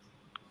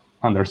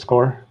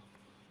underscore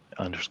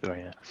underscore,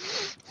 yeah.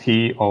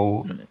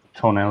 T-O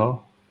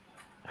Tonello.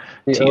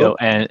 Tonello.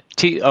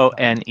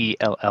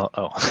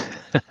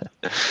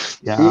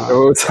 Yeah.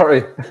 Oh,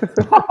 sorry.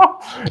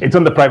 It's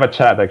on the private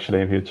chat,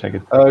 actually, if you check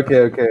it.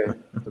 Okay.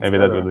 Maybe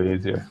that will be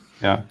easier.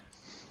 Yeah.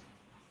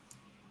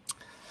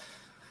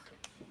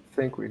 I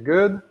think we're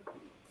good.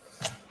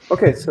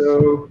 Okay,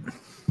 so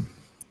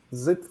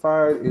zip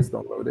file is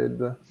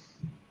downloaded,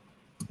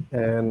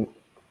 and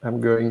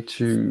I'm going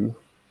to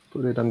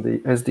put it on the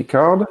SD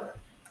card.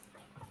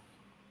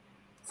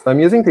 So I'm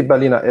using the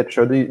Balena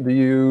etcher. Do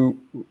you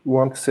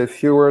want to say a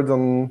few words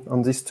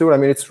on this tool? I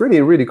mean, it's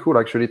really, really cool,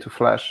 actually, to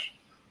flash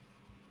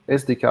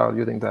SD card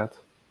using that.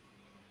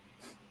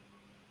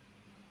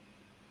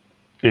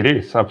 It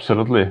is,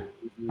 absolutely.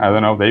 I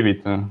don't know,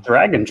 David.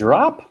 Drag and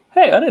drop?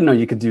 Hey, I didn't know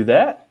you could do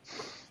that.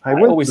 I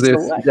went always to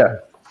this, select. yeah.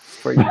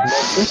 Straight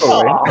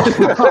simple way.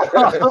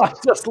 I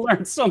just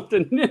learned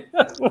something new.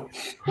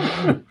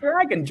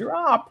 Drag and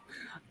drop.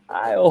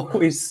 I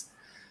always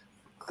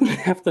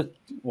have to,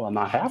 well,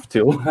 not have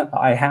to.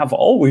 I have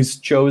always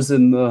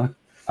chosen the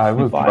I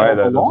will try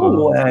that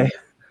long way.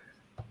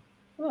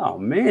 Oh,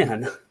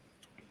 man.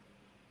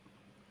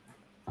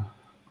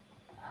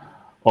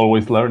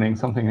 Always learning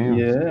something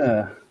new.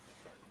 Yeah.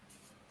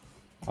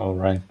 All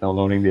right,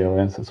 downloading the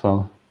events as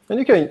well. And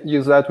you can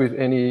use that with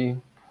any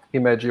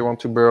image you want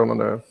to burn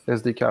on a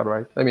SD card,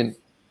 right? I mean,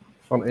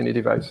 on any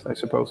device, I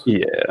suppose.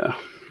 Yeah.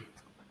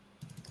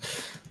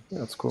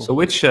 That's cool. So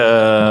which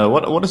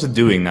what is it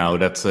doing now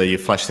that you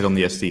flashed it on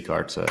the SD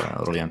card,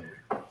 Aurelien?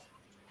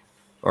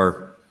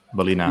 Or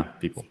Balena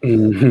people?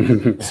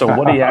 So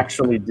what he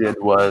actually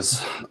did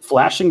was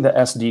flashing the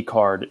SD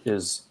card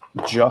is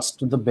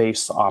just the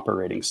base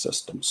operating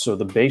system. So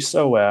the base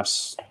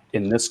OS,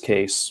 in this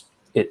case,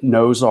 it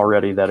knows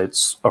already that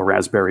it's a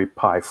Raspberry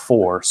Pi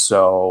 4,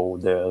 so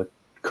the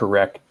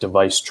correct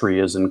device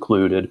tree is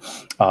included.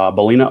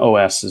 Balena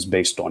OS is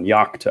based on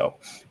Yocto.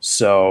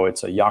 So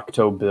it's a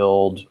Yocto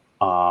build.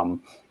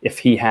 If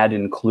he had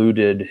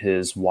included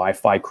his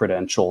Wi-Fi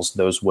credentials,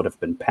 those would have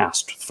been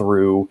passed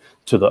through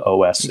to the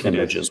OS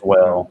image as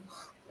well,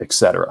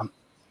 etc.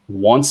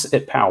 Once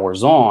it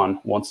powers on,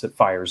 once it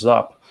fires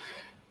up,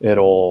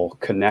 it'll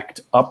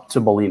connect up to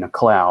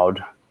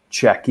balenaCloud,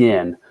 check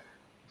in,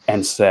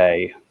 and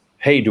say,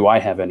 hey, do I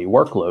have any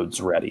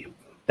workloads ready?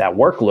 That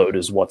workload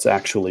is what's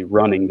actually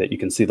running, that you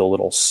can see the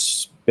little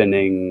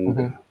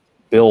spinning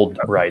build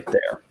right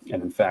there.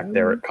 And in fact,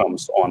 there it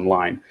comes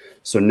online.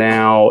 So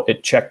now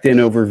it checked in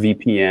over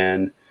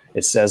VPN.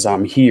 It says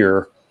I'm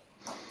here.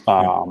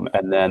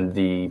 And then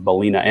the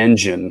Balena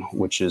engine,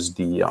 which is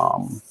the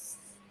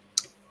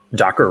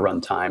Docker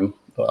runtime,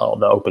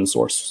 the open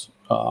source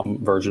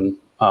version,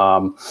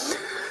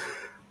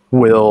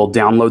 will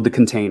download the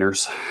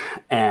containers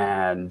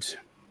and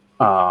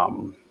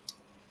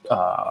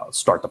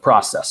start the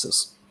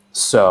processes.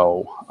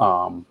 So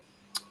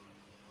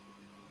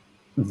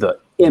the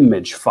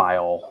image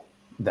file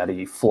that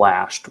he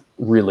flashed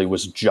really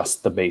was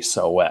just the base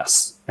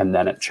OS, and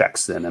then it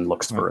checks in and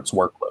looks for its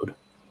workload.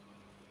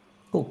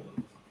 Cool.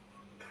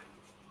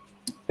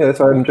 Yeah,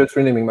 so I'm just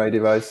renaming my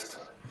device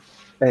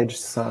Edge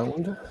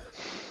Sound.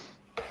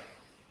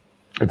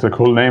 It's a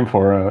cool name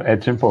for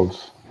Edge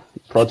Impulse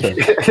project.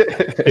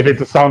 If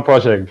it's a sound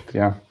project,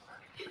 yeah.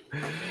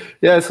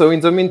 Yeah, so in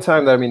the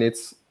meantime, I mean,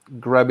 it's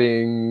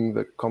grabbing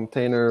the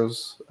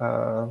containers.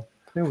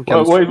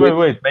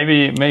 Wait.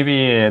 Maybe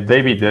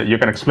David, you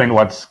can explain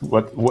what's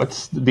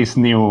this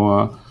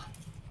new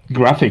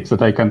graphics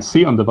that I can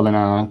see on the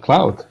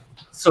balenaCloud.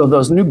 So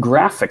those new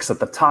graphics at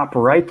the top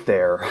right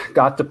there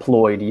got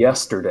deployed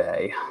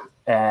yesterday,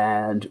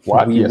 and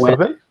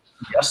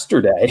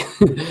yesterday,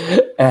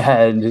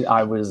 and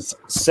I was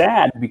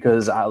sad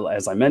because,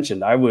 as I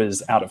mentioned, I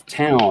was out of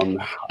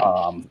town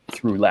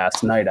through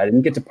last night. I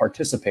didn't get to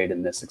participate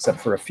in this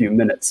except for a few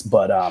minutes,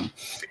 but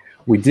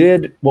we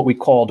did what we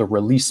called a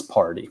release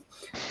party,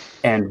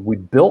 and we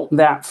built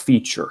that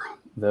feature,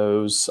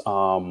 those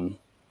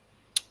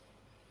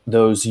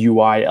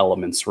UI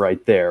elements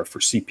right there for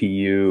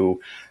CPU,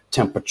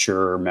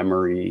 temperature,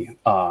 memory.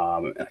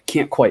 I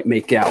can't quite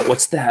make out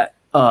what's that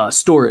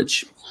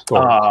storage.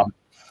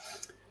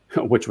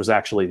 Which was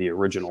actually the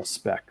original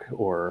spec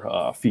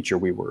or feature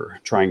we were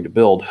trying to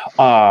build.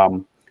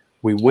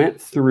 We went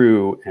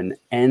through an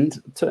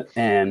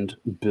end-to-end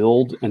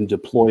build and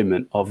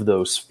deployment of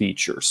those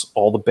features.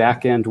 All the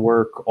back-end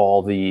work,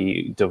 all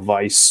the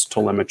device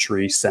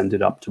telemetry, send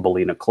it up to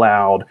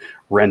balenaCloud,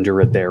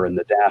 render it there in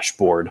the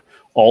dashboard,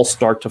 all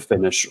start to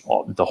finish,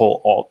 the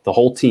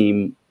whole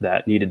team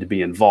that needed to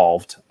be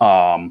involved.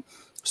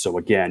 So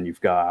again,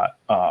 you've got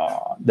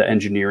the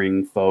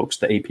engineering folks,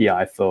 the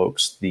API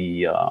folks,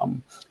 the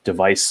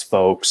device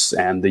folks,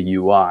 and the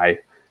UI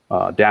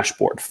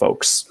dashboard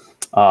folks.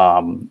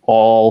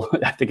 All,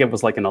 I think it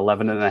was like an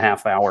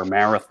 11.5-hour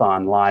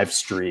marathon live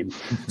stream.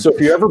 So if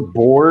you're ever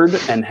bored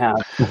and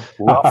have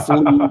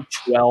roughly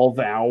 12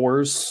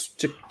 hours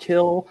to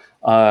kill,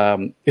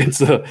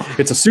 it's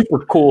a super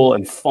cool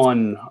and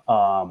fun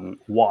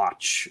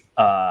watch.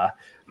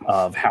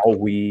 of how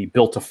we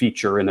built a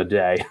feature in a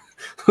day.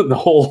 the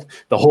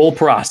whole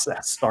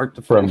process, start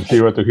to From finish.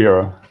 0 to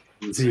hero.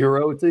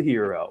 0 to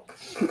hero.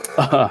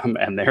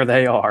 And there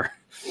they are.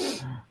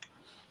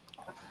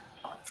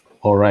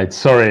 All right.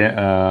 Sorry,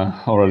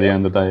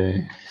 Aurelien, that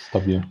I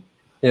stopped you.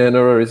 Yeah,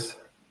 no worries.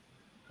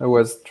 I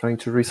was trying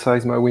to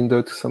resize my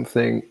window to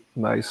something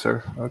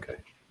nicer. Okay.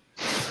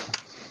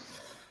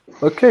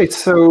 Okay,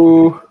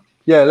 so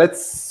yeah,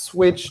 let's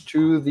switch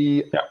to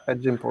the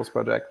Edge Impulse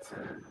project.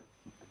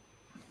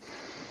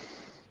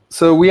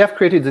 So we have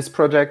created this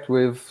project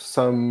with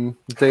some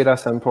data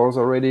samples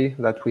already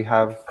that we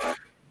have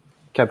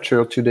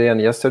captured today and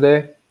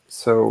yesterday.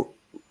 So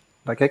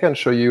like I can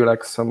show you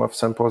like some of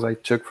samples I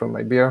took from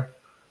my beer.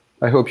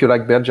 I hope you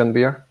like Belgian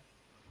beer.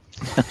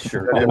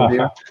 Sure. Belgian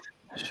beer.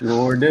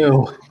 Sure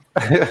do.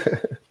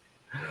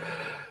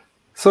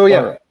 So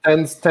yeah,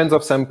 tens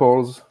of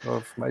samples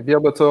of my beer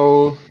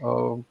bottle,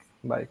 of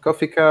my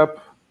coffee cup.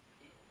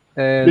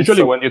 And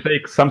Usually when you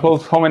take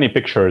samples, how many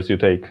pictures you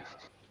take?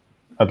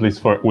 At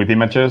least with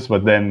images,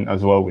 but then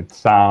as well with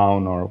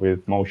sound or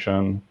with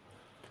motion?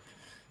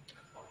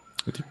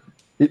 It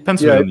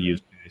depends on the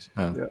use case.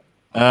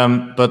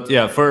 But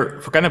yeah, for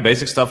kind of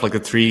basic stuff like the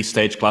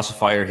 3-stage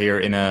classifier here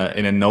in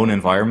a known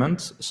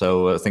environment.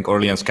 So I think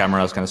Aurelien's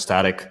camera is kind of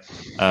static.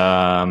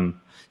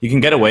 You can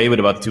get away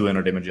with about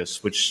 200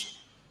 images, which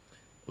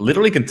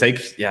literally can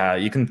take,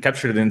 you can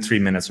capture it in 3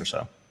 minutes or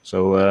so.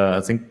 So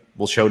I think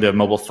we'll show the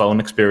mobile phone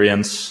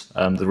experience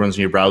that runs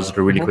in your browser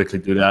to really quickly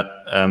do that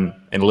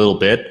in a little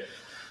bit.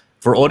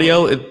 For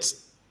audio, it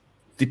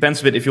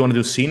depends a bit if you want to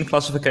do scene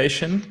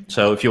classification.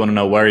 So if you want to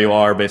know where you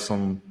are based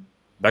on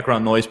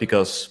background noise,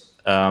 because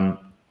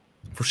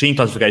for scene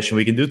classification,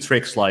 we can do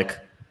tricks like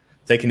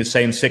taking the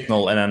same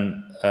signal and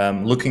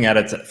then looking at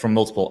it from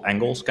multiple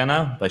angles, kind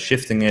of by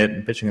shifting it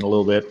and pitching it a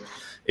little bit.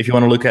 If you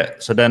want to look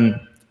at, so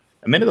then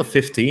a minute of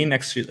 15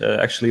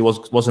 actually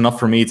was enough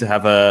for me to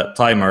have a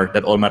timer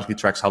that automatically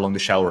tracks how long the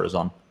shower is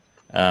on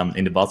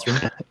in the bathroom.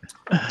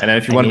 And then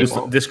if you want to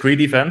do discrete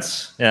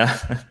events,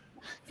 if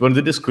you want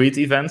to do discrete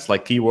events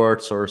like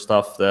keywords or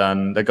stuff,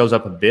 then that goes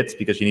up a bit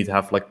because you need to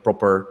have like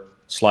proper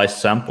sliced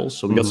samples.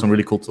 So we got some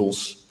really cool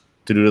tools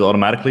to do it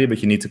automatically,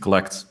 but you need to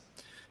collect,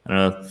 I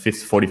don't know,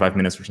 50, 45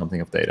 minutes or something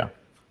of data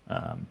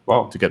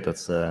to get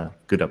that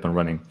good up and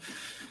running.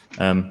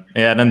 And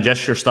then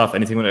gesture stuff,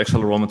 anything with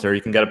accelerometer,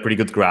 you can get a pretty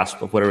good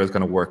grasp of whether it's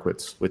going to work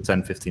with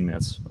 10, 15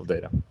 minutes of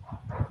data.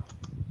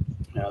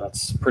 Yeah,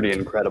 that's pretty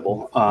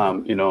incredible.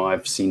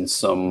 I've seen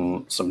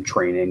some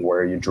training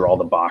where you draw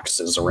the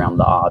boxes around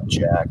the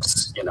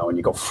objects, and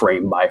you go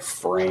frame by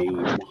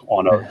frame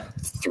on a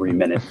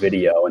 3-minute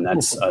video, and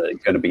that's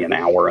going to be an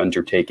hour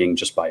undertaking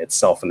just by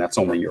itself, and that's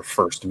only your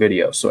first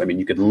video. So, I mean,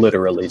 you could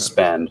literally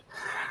spend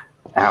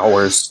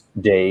hours,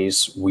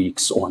 days,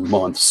 weeks, or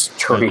months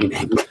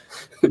training.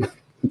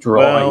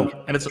 Drawing,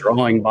 and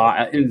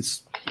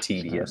it's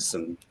tedious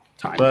and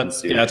time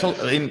consuming. Yeah,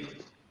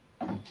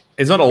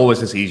 it's not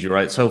always as easy,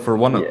 right? So for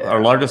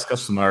our largest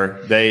customer,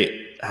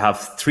 they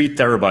have 3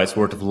 terabytes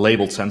worth of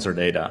labeled sensor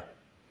data,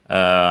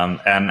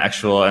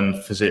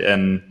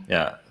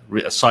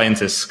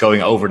 scientists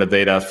going over the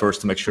data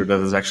first to make sure that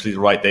it's actually the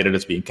right data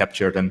that's being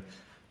captured, and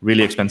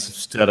really expensive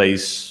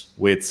studies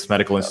with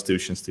medical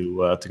institutions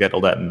to get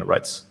all that in the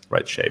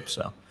right shape.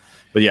 So,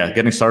 but yeah,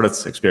 getting started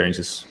experience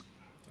is,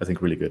 I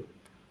think, really good.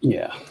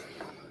 Yeah,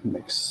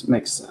 makes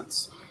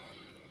sense.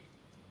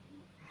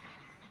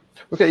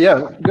 Okay,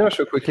 yeah, I'm gonna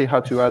show quickly how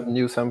to add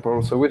new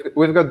samples. So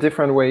we've got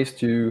different ways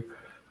to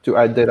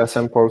add data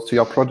samples to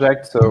your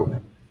project. So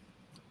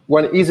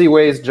one easy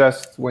way is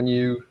just when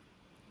you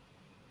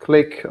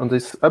click on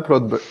this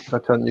upload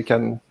button, you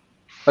can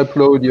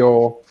upload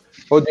your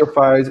audio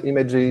files,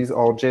 images,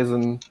 or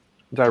JSON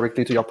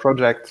directly to your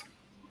project.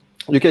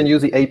 You can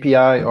use the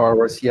API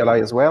or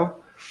CLI as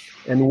well.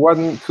 And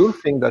one cool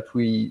thing that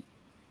we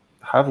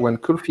have, one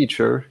cool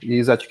feature,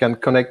 is that you can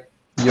connect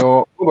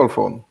your mobile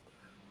phone.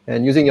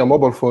 And using your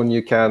mobile phone,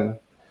 you can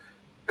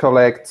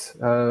collect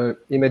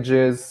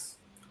images,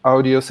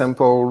 audio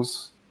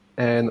samples,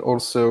 and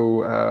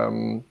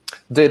also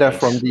data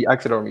from the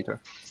accelerometer.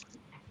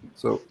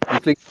 So you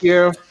click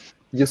here,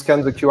 you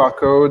scan the QR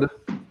code,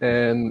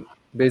 and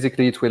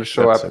basically it will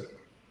show up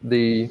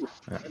the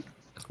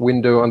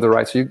window on the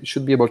right. So you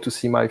should be able to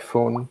see my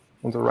phone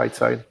on the right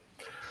side.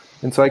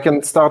 And so I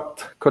can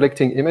start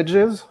collecting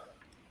images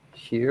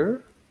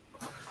here.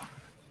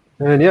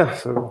 And yeah,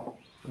 so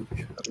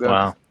I've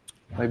got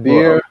my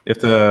beer. Well, you have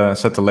to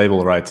set the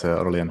label right,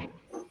 Aurelien.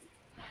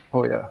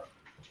 Oh yeah,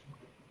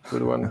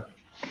 good one.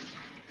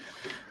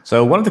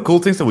 So one of the cool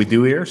things that we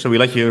do here, so we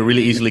let you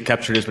really easily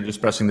capture this by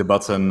just pressing the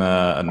button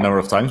a number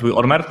of times. We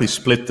automatically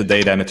split the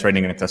data in a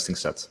training and a testing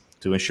set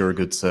to ensure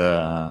good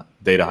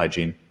data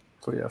hygiene.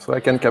 So yeah, so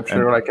I can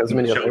capture like as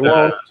many as I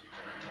want.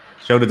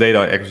 Show the data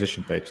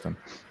acquisition page then.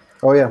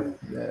 Oh yeah.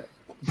 Yeah,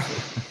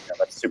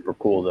 that's super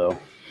cool though.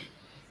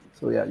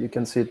 So yeah, you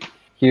can see it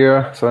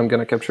here. So I'm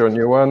gonna capture a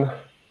new one.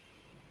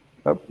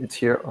 Oh, it's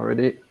here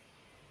already,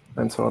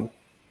 and so on.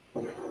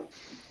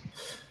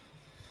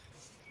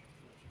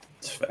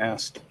 It's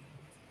fast.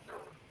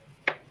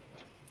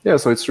 Yeah,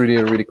 so it's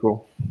really, really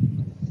cool.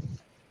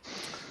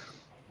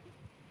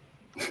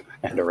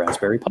 And a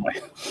Raspberry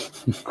Pi.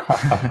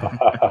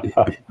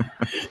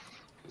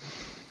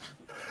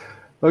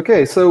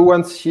 Okay, so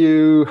once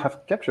you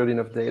have captured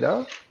enough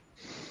data,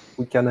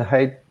 we can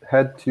head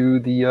to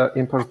the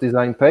impulse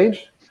design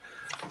page.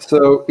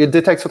 So it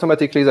detects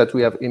automatically that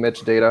we have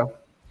image data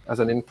as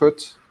an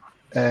input.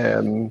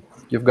 And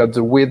you've got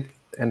the width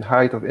and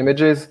height of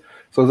images.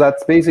 So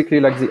that's basically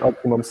like the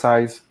optimum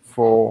size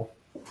for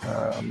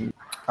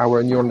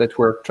our neural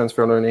network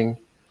transfer learning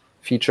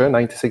feature,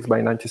 96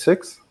 by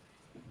 96.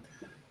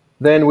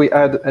 Then we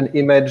add an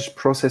image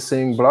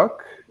processing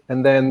block,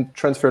 and then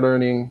transfer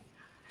learning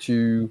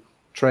to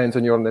train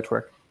the neural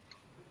network.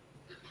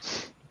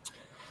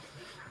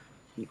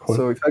 Cool.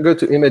 So if I go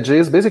to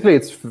images, basically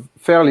it's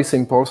fairly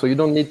simple. So you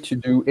don't need to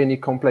do any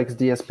complex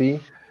DSP.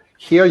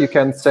 Here you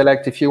can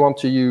select if you want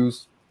to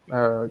use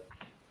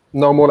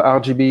normal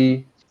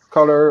RGB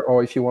color,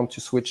 or if you want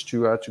to switch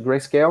to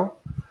grayscale.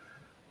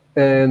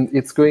 And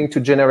it's going to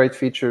generate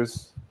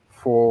features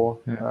for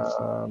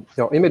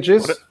your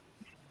images.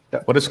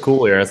 What is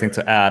cool here, I think,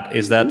 to add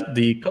is that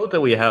the code that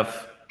we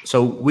have,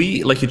 so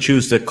we let you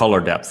choose the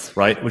color depth,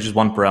 right, which is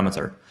one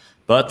parameter.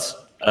 But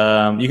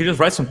you can just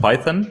write some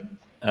Python.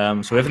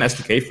 So we have an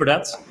SDK for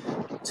that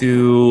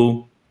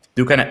to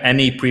do kind of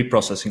any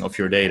pre-processing of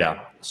your data.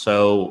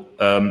 So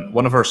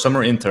one of our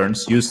summer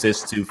interns used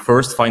this to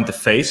first find the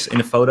face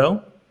in a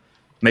photo,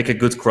 make a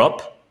good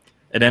crop,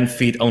 and then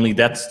feed only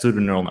that to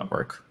the neural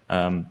network.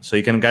 So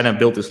you can kind of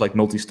build this like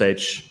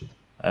multi-stage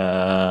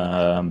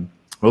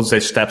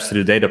steps to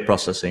do data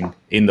processing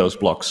in those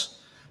blocks,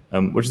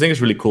 which I think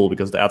is really cool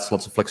because it adds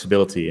lots of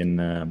flexibility in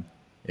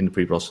the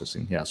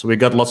pre-processing. Yeah, so we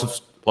got lots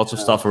of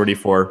stuff already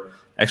for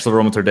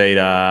accelerometer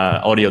data,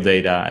 audio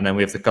data, and then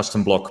we have the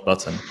custom block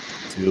button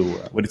to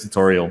with a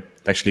tutorial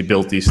to actually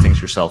build these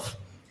things yourself.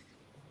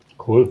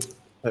 Cool.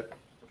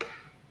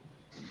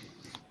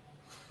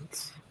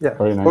 Yeah,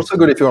 very nice. Also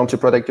good if you want to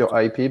protect your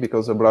IP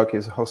because the block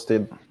is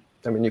hosted.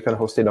 I mean, you can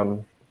host it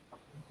on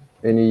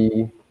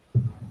any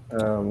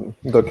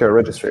Docker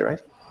registry,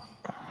 right?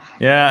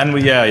 Yeah,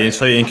 and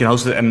so you can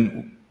host it,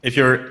 and if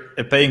you're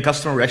a paying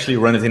customer, we actually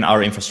run it in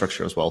our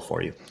infrastructure as well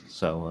for you.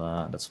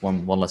 So that's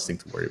one less thing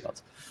to worry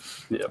about.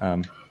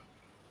 Yeah.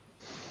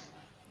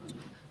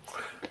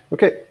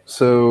 Okay,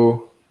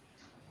 so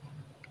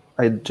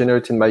I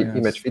generated my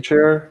image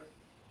feature.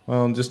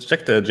 Well, just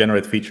check the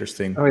generate features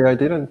thing. Oh yeah, I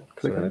didn't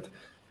click on it.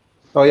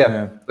 Oh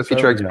yeah, the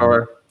feature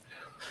explorer.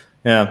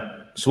 Yeah.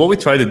 So what we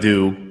try to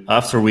do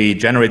after we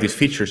generate these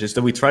features is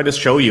that we try to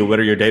show you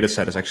whether your data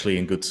set is actually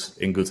in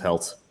good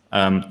health.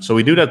 So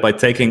we do that by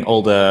taking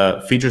all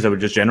the features that we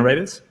just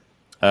generated,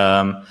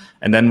 and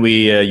then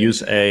we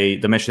use a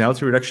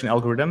dimensionality reduction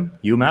algorithm,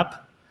 UMAP,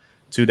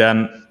 to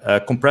then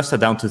compress that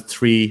down to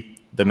 3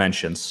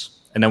 dimensions.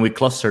 And then we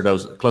cluster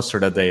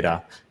that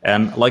data.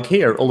 And like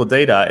here, all the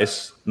data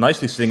is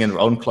nicely sitting in their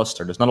own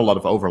cluster. There's not a lot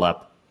of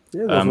overlap.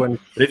 Yeah, but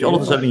if all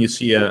of a sudden you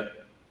see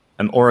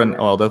an orange,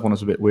 oh, that one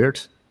is a bit weird.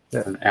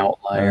 Yeah, an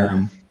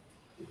outlier.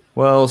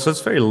 Well, so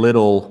it's very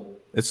little.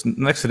 It's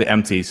next to the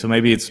empty, so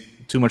maybe it's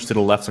too much to the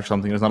left or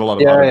something. There's not a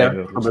lot of other data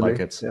that looks like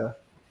it. Yeah.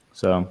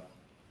 So,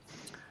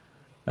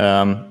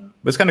 but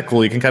it's kind of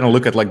cool. You can kind of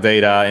look at like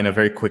data in a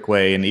very quick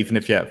way, and even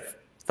if you have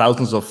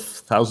thousands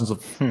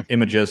of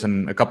images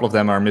and a couple of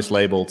them are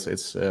mislabeled,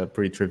 it's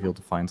pretty trivial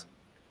to find.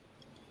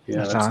 Yeah,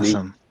 that's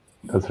awesome. Neat.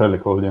 That's really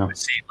cool, yeah. I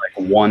see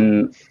like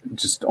one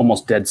just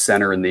almost dead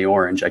center in the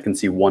orange. I can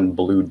see one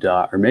blue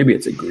dot, or maybe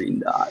it's a green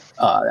dot.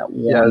 That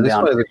one this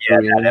down one is there.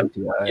 green. That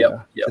empty one.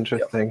 Yep,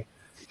 Interesting. Yep.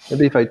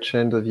 Maybe if I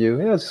change the view.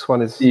 Yeah, this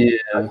one is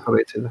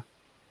isolated.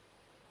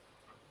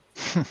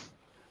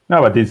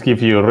 No, but this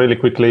gives you really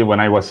quickly, when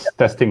I was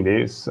testing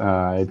this,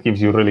 it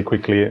gives you really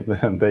quickly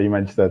the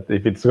image that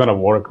if it's going to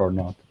work or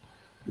not.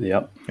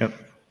 Yep.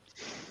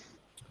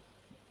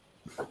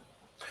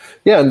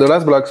 Yeah, and the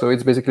last block, so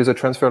it's basically the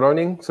transfer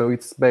learning. So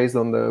it's based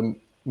on the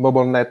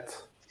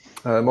MobileNet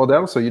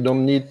model. So you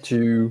don't need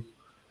to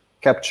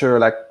capture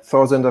like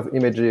thousands of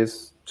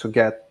images to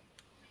get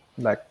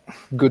like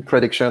good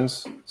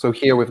predictions. So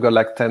here we've got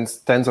like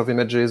tens of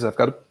images. I've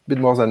got a bit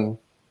more than,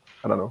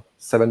 I don't know,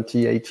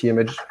 70, 80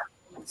 image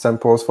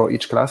samples for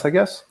each class, I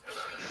guess.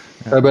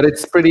 But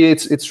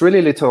it's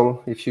really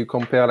little if you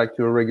compare like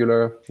to a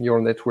regular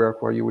neural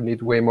network where you would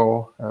need way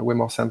more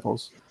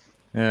samples.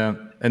 Yeah,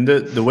 and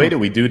the way that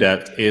we do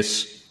that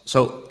is,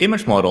 so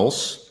image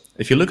models,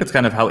 if you look at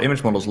kind of how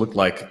image models look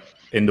like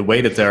in the way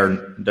that their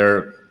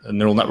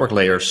neural network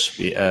layers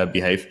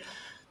behave,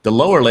 the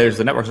lower layers of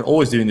the networks are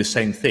always doing the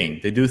same thing.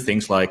 They do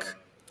things like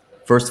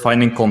first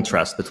finding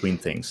contrast between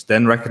things,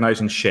 then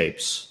recognizing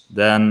shapes,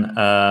 then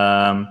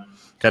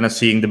kind of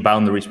seeing the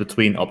boundaries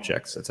between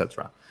objects,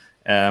 etc.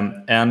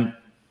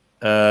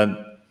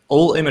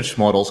 All image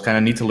models kind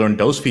of need to learn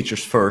those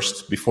features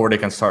first before they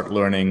can start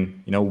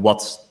learning, what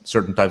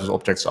certain types of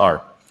objects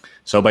are.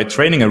 So by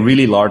training a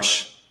really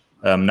large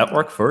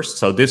network first,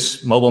 so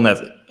this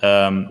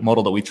MobileNet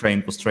model that we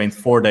trained was trained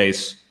 4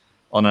 days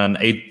on an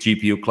 8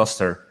 GPU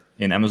cluster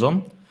in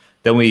Amazon.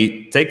 Then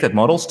we take that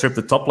model, strip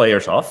the top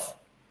layers off,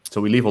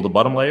 so we leave all the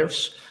bottom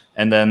layers,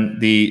 and then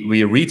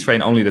we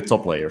retrain only the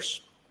top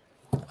layers.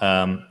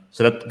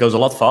 So that goes a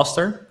lot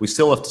faster. We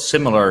still have the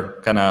similar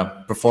kind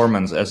of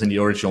performance as in the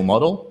original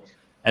model,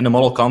 and the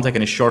model can't take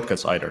any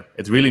shortcuts either.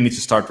 It really needs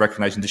to start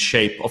recognizing the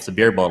shape of the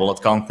beer bottle.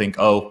 It can't think,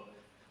 oh,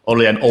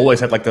 Aurelien always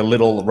had like the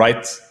little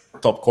right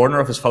top corner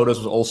of his photos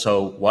was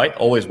also white,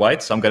 always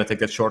white, so I'm going to take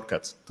that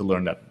shortcut to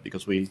learn that,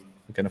 because we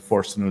kind of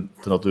forced to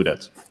not do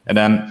that. And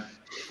then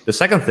the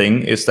second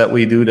thing is that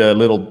we do the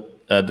little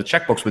the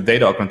checkbox with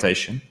data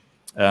augmentation.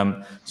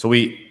 So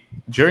we,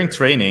 during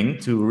training,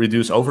 to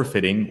reduce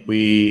overfitting,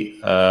 we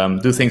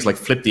do things like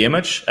flip the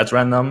image at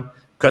random,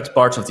 cut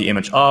parts of the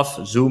image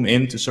off, zoom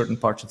into certain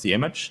parts of the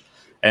image.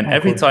 And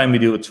every time we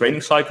do a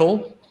training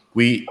cycle,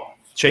 we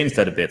change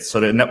that a bit, so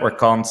the network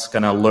can't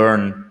kind of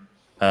learn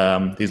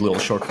these little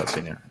shortcuts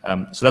in here.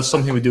 So that's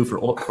something we do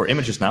for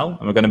images now,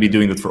 and we're going to be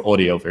doing that for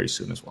audio very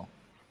soon as well.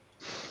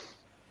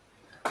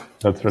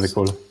 That's really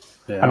cool.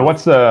 Yeah. And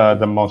what's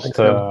the most,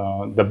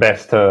 the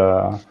best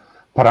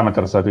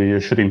parameters that you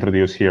should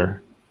introduce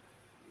here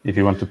if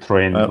you want to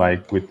train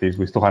like with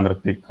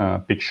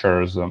 200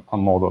 pictures a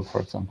model,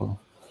 for example?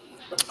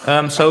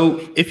 So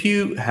if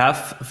you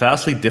have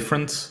vastly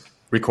different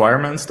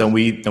requirements than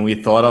we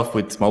thought of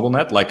with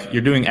MobileNet, like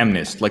you're doing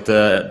MNIST, like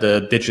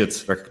the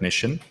digit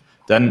recognition,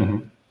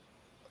 then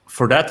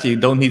for that you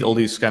don't need all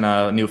these kind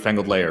of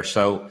newfangled layers.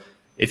 So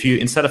if you,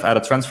 instead of add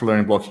a transfer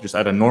learning block, you just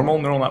add a normal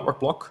neural network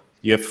block,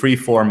 you have free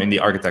form in the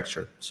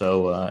architecture.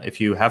 So if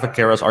you have a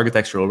Keras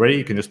architecture already,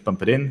 you can just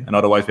pump it in, and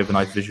otherwise we have a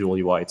nice visual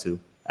UI to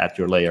add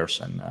your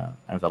layers and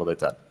validate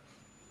that.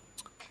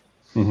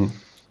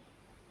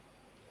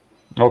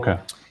 Okay.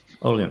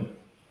 Aurelien.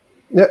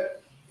 Yeah.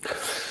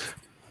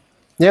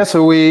 Yeah,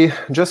 so we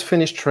just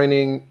finished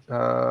training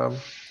our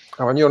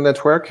neural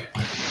network.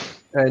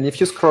 And if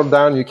you scroll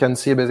down, you can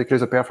see basically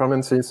the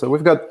performances. So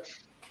we've got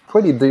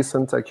pretty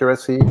decent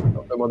accuracy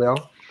of the model,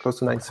 close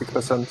to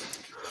 96%.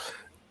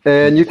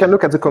 And you can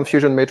look at the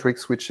confusion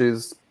matrix, which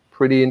is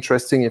pretty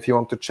interesting if you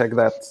want to check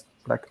that,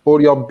 like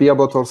all your beer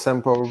bottle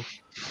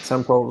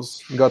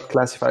samples got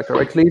classified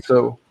correctly.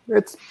 So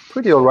it's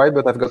pretty all right,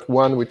 but I've got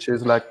one which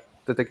is like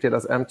detected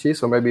as empty.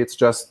 So maybe it's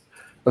just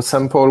a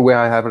sample where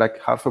I have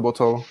like half a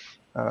bottle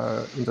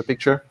in the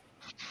picture.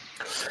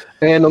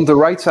 And on the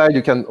right side,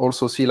 you can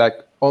also see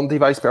like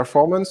on-device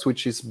performance,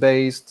 which is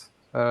based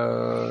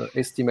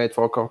estimate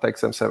for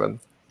Cortex M7.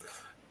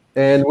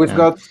 And we've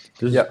got,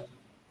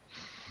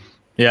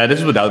 Yeah, this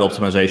is without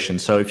optimization.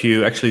 So if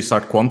you actually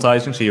start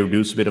quantizing, so you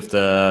reduce a bit of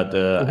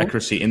the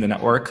accuracy in the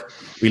network,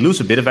 we lose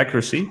a bit of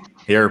accuracy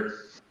here,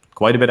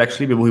 quite a bit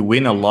actually, but we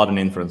win a lot in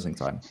inferencing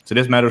time. So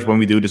this matters when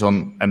we do this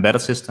on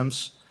embedded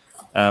systems.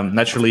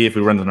 Naturally, if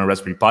we run it on a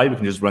Raspberry Pi, we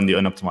can just run the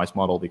unoptimized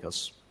model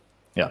because,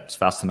 yeah, it's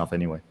fast enough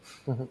anyway.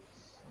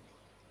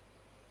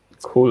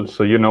 Cool.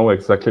 So you know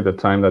exactly the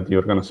time that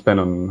you're going to spend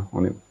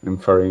on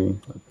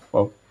inferring.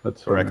 Well,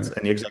 that's correct. Right.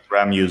 And the exact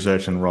RAM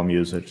usage and ROM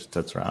usage,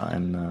 etc.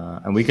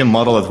 And we can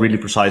model it really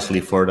precisely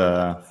for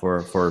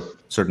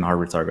certain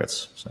hardware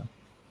targets. So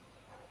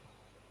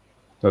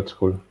that's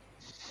cool.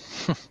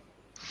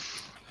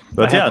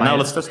 But yeah, now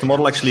let's test the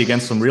model actually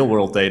against some real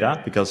world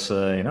data, because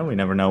you know, we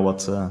never know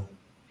what.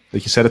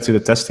 Did you set it to the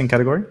testing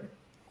category?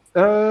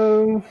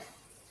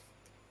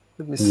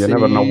 Let me see. You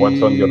never know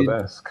what's on your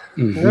desk.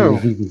 No.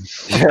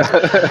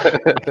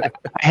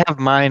 I have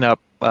mine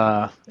up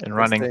and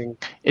running.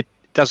 It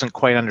doesn't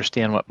quite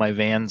understand what my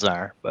Vans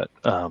are, but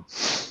I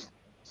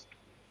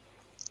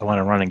want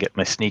to run and get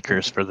my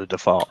sneakers for the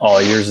default. Oh,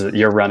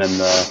 you're running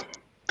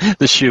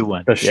the shoe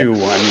one. The shoe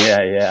one,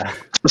 yeah.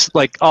 It's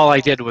like all I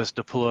did was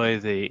deploy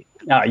the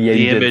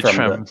image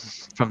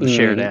from the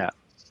shared app.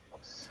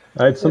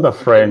 It's not a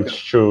French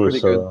shoe,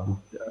 so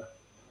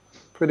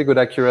pretty good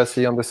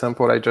accuracy on the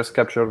sample I just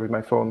captured with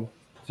my phone,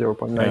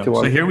 0.91.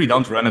 So here we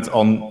don't run it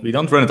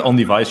on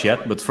device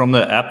yet, but from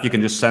the app you can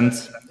just send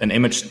an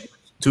image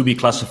to be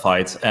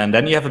classified, and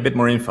then you have a bit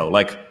more info.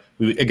 Like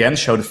we again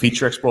show the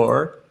feature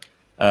explorer,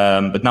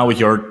 but now with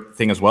your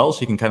thing as well,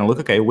 so you can kind of look,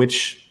 okay,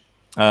 which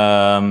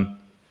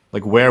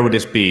like where would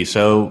this be?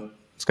 So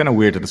it's kind of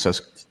weird that it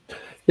says.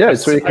 Yeah,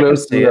 it's really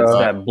close to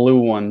that blue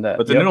one.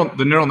 But the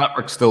neural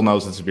network still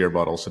knows it's a beer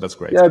bottle, so that's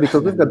great. Yeah,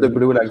 because we've got the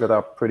blue like that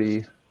are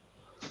pretty,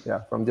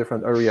 from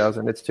different areas,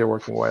 and it's still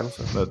working well.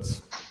 So.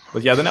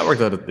 But yeah, the network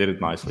did it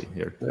nicely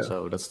here. Yeah.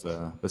 So that's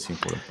the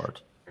important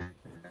part.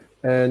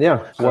 And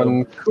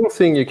one cool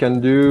thing you can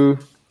do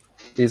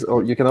is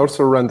you can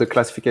also run the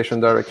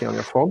classification directly on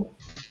your phone.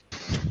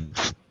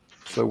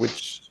 So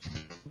which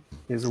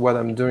is what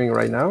I'm doing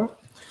right now.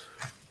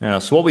 Yeah.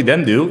 So what we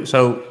then do,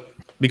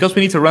 because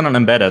we need to run on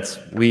embedded,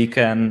 we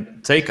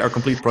can take our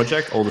complete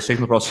project, all the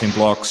signal processing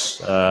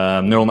blocks,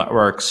 neural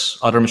networks,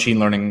 other machine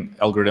learning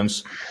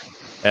algorithms,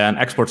 and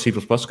export C++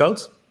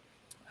 code.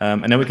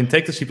 And then we can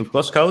take the C++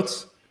 code,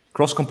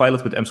 cross-compile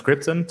it with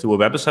mscripten to a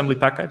WebAssembly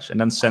package, and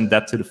then send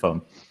that to the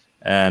phone.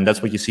 And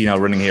that's what you see now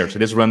running here. So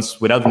this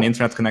runs without an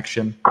internet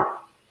connection,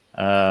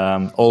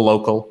 all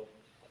local.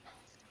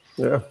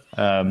 Yeah.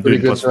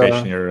 Doing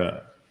classification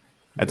here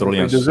at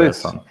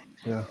Aurelien's phone.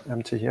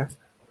 empty here.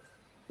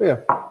 But yeah,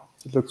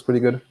 it looks pretty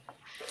good.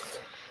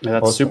 Yeah,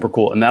 that's super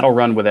cool. And that'll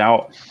run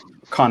without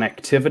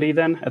connectivity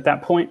then at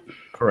that point?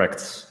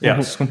 Correct. Yeah,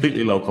 it's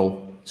completely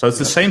local. So it's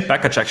the same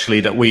package actually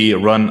that we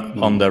run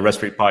on the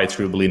Raspberry Pi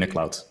through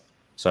balenaCloud.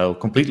 So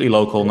completely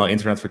local, no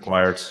internet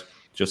required,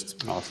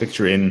 just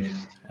picture in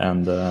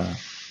and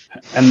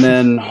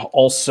then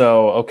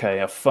also, okay,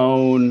 a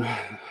phone.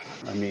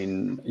 I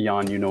mean,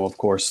 Jan, you know, of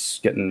course,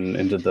 getting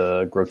into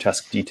the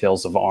grotesque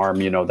details of ARM,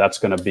 you know, that's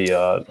going to be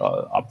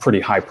a pretty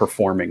high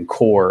performing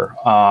core.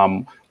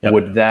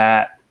 Would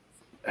that,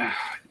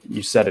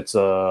 you said it's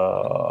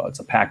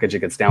a package it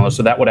gets downloaded,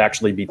 so that would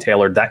actually be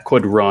tailored. That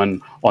could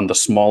run on the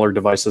smaller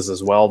devices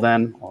as well,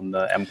 then on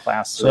the M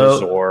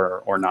classes,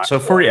 or not. So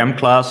for the M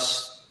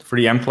class,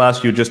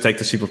 you just take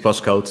the C++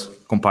 code,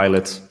 compile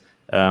it.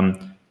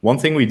 One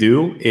thing we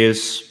do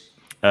is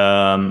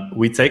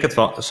we take it.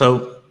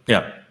 So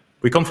yeah,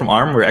 we come from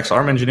ARM. We're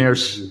ex-ARM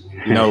engineers.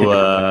 You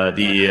know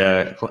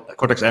the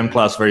Cortex-M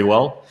class very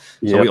well.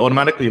 So we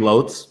automatically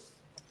load.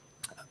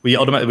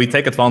 We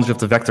take advantage of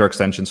the vector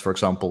extensions, for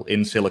example,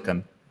 in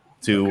Silicon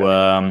to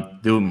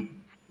do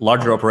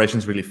larger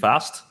operations really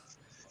fast.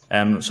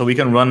 So we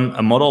can run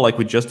a model like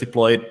we just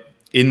deployed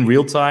in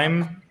real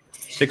time,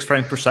 6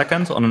 frames per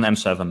second on an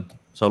M7.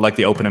 So like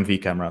the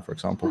OpenMV camera, for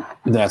example.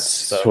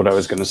 That's what I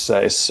was going to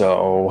say.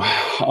 So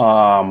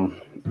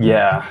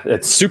yeah,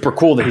 it's super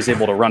cool that he's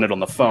able to run it on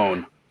the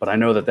phone. But I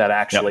know that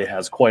actually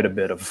has quite a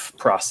bit of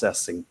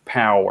processing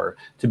power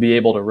to be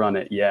able to run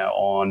it,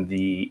 on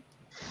the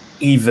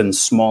even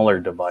smaller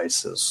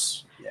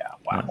devices. Yeah,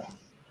 wow.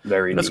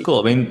 Very That's neat. cool.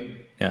 I mean,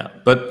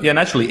 but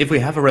naturally, if we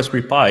have a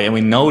Raspberry Pi and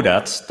we know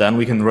that, then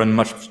we can run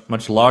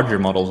much larger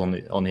models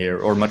on here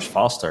or much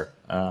faster.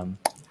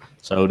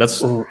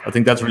 So I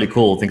think that's really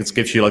cool. I think it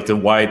gives you like the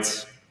wide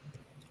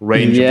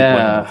range of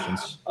deployment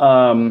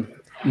options.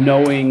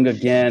 Knowing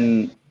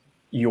again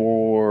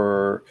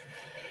you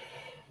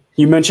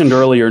mentioned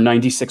earlier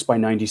 96 by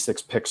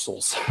 96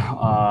 pixels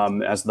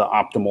as the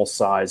optimal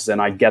size,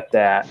 and I get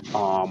that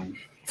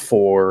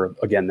for,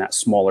 again, that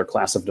smaller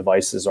class of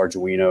devices,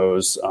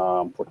 Arduinos,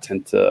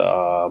 Portenta,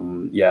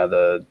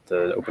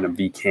 the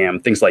OpenMV cam,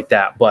 things like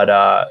that.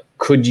 But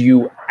could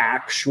you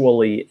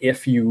actually,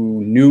 if you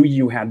knew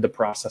you had the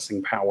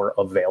processing power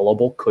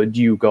available, could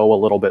you go a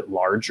little bit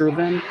larger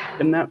then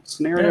in that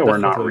scenario, or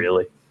not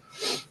really?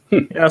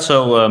 Yeah,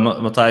 so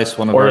Matthijs,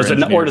 one of or our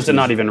does it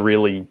not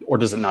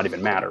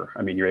even matter?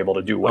 I mean, you're able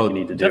to do what you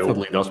need to do.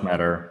 Definitely does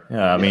matter.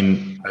 Yeah, I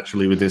mean,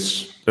 actually, with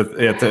this,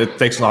 it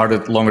takes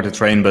longer to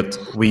train, but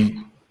we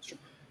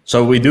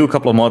do a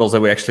couple of models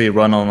that we actually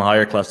run on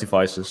higher class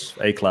devices,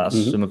 A class,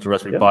 similar to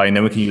Raspberry Pi, and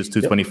then we can use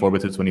 224 by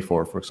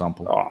 224, for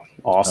example. Oh,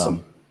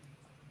 awesome!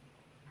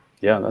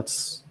 Yeah,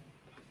 that's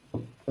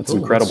cool.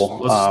 Incredible.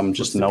 Let's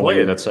just deploy knowing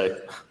it, let's say.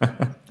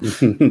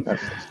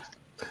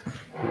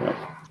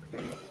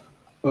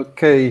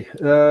 Okay,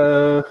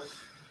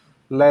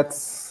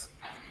 let's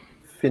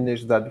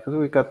finish that because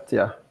we got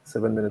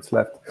 7 minutes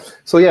left.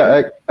 So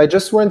I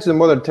just went to the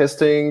model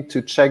testing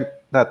to check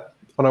that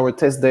on our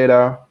test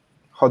data,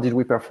 how did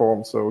we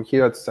perform? So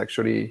here it's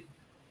actually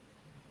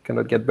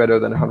cannot get better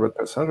than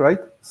 100%, right?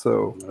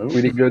 So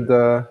really good.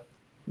 The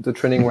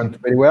training went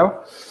very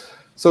well.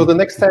 So the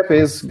next step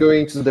is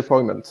going to the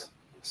deployment.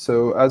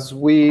 So as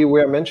we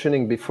were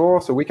mentioning before,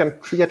 so we can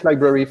create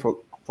library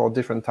for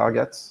different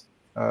targets.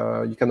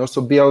 You can also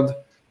build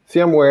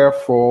firmware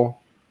for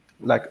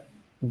like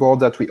board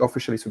that we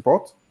officially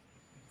support.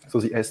 So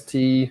the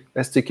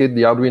ST kit,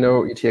 the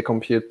Arduino ETA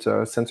compute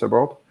sensor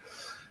board.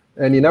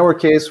 And in our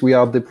case, we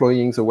are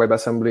deploying the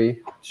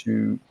WebAssembly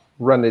to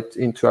run it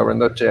into our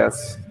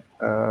Node.js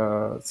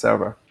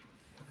server.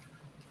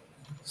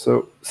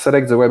 So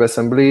select the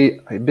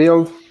WebAssembly, I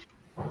build.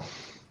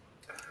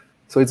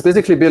 So it's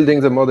basically building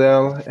the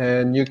model,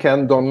 and you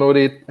can download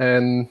it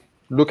and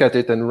look at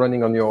it and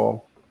running on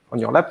your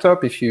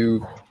laptop if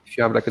you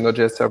have like a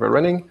Node.js server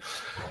running.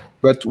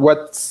 But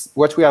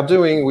what we are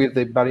doing with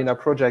the Balena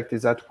project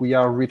is that we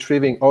are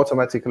retrieving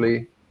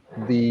automatically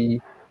the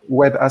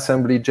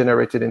WebAssembly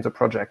generated in the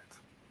project.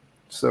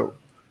 So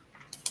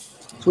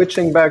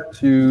switching back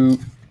to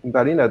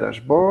Balena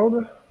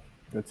dashboard,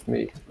 let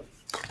me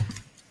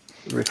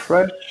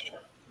refresh.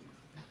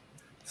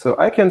 So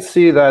I can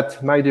see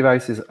that my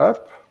device is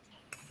up.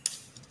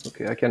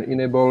 Okay, I can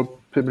enable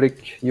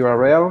public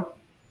URL.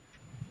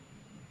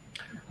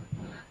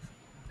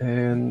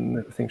 And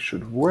everything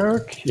should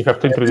work. You have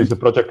to introduce the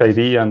project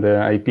ID and the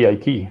API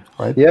key,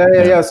 right?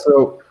 Yeah.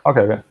 So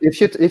okay.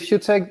 If you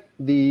take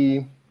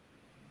the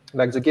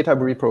GitHub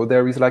repo,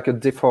 there is like a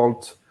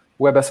default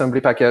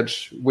WebAssembly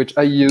package which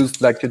I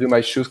used like to do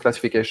my shoes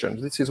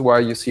classification. This is why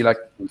you see like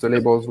the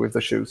labels with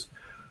the shoes.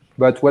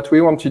 But what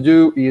we want to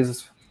do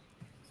is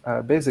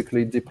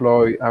basically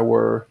deploy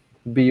our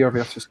beer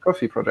versus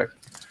coffee project.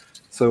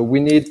 So we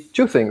need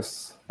two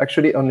things.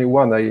 Actually, only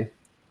one.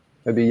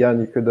 Maybe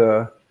Jan, you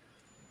could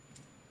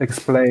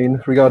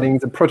explain regarding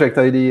the project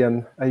ID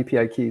and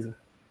API keys.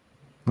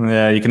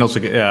 Yeah, you can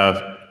also get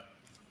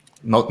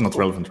Not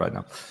relevant right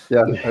now.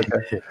 Yeah,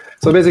 okay.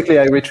 So basically,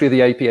 I retrieve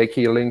the API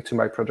key linked to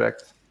my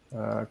project,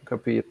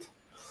 copy it.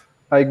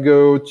 I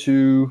go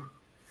to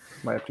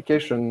my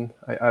application,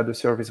 I add a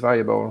service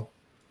variable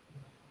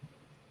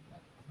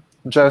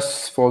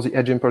just for the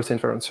Edge Impulse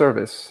Inference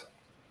service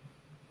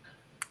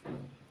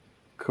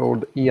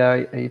called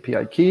EI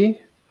API key.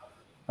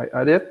 I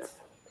add it.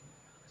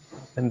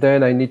 And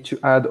then I need to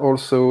add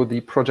also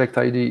the project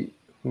ID,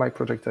 my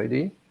project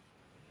ID,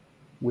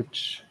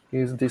 which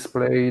is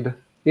displayed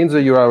in the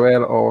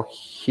URL or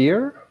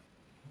here.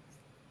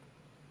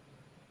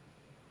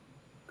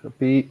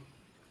 Copy,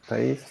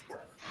 paste.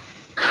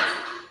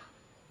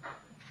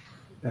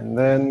 And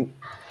then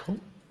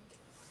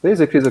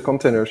basically the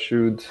container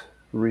should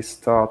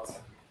restart.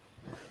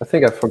 I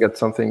think I forget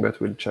something, but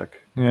we'll check.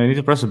 Yeah, you need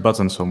to press a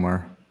button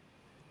somewhere.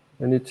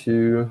 I need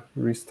to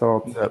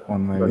restart That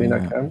one maybe.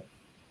 balenaCloud.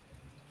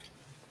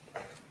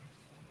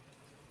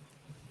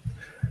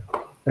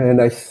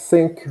 And I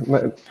think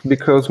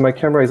because my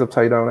camera is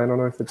upside down, I don't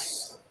know if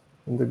it's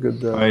in the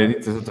good. You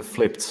need the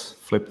flipped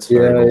Yeah,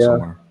 variable yeah.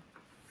 somewhere.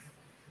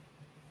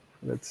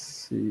 Let's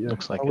see.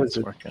 Looks like How it's is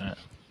it? working.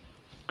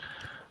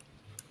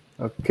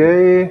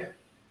 Okay,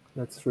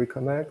 let's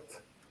reconnect.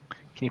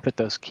 Can you put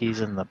those keys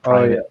in the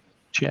private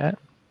chat?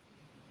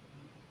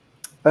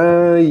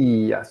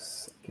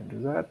 Yes, I can do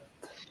that.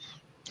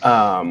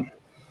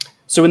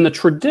 So in the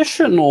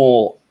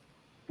traditional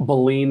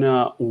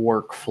Balena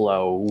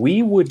workflow,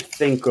 we would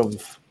think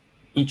of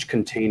each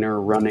container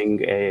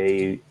running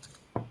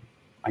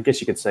I guess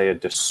you could say a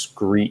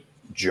discrete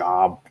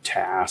job,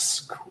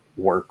 task,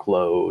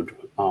 workload.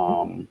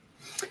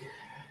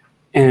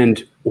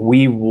 And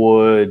we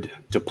would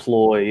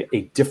deploy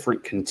a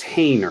different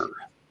container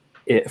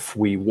if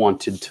we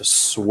wanted to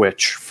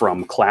switch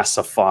from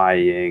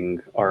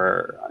classifying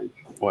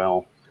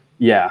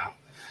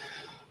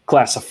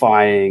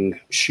classifying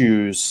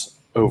shoes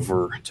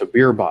over to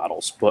beer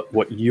bottles. But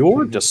what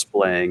you're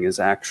displaying is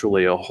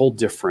actually a whole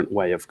different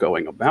way of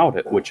going about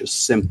it, which is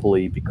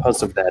simply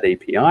because of that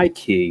API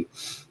key,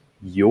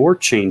 you're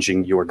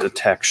changing your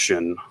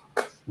detection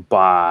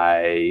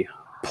by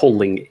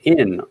pulling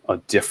in a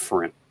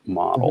different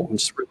model.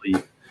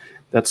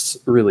 That's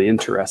really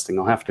interesting.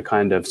 I'll have to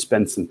kind of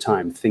spend some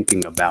time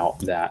thinking about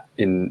that.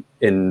 In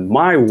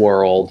my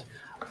world,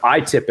 I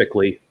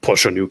typically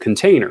push a new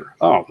container.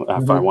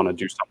 If I want to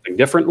do something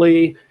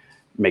differently,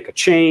 make a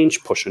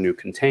change, push a new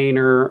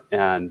container,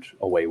 and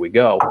away we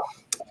go.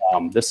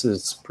 This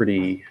is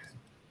pretty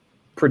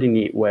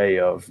neat way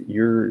of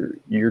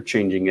you're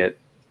changing it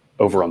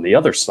over on the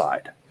other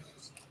side.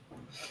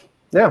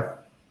 Yeah,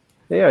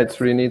 it's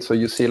really neat. So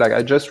you see, like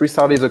I just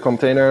restarted the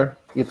container.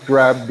 It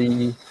grabbed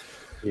the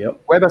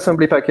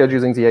WebAssembly package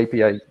using the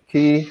API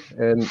key,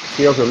 and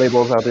here the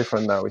labels are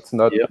different now. It's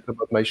not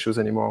about my shoes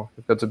anymore.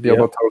 It's got the beer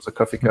bottle, the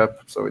coffee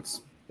cup, so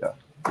it's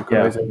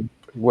synchronizing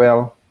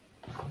well.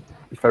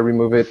 If I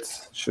remove it,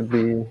 should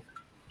be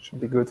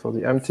good for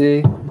the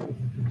empty.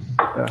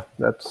 Yeah,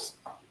 that's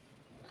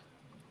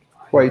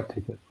quite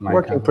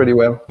working pretty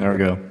well. There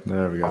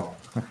we go.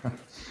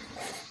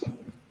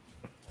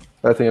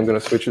 I think I'm going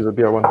to switch to the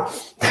beer one.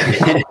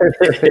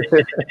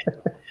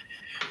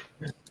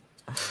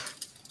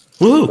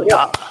 Woo!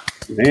 Yeah.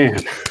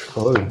 Man.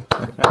 Cool.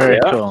 Very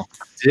cool.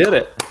 Did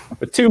it.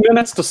 With 2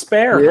 minutes to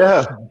spare.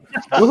 Yeah.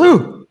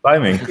 Woohoo!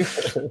 Timing.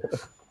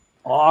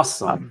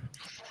 Awesome.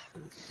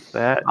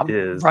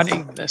 I'm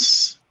running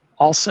this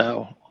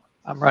also.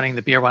 I'm running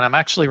the beer one. I'm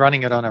actually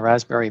running it on a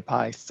Raspberry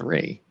Pi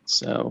 3.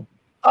 So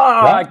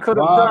I could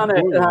have done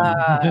it.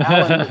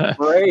 Alan was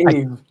brave.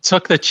 I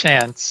took the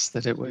chance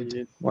that it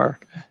would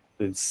work.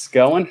 It's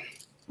going.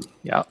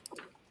 Yeah.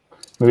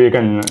 Maybe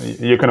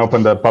you can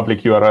open the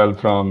public URL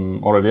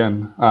from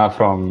Aurelien,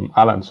 from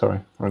Alan. Sorry,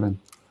 Aurelien.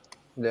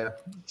 Yeah.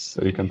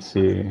 So you can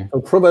see.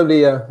 So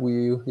probably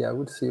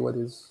we'll see what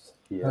is.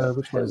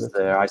 Which one is it?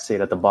 There. I see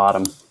it at the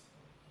bottom.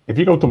 If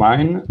you go to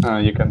mine,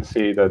 you can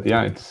see that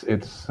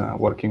it's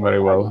working very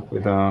well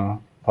with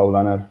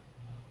Paulaner.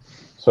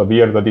 So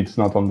weird that it's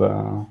not on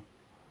the.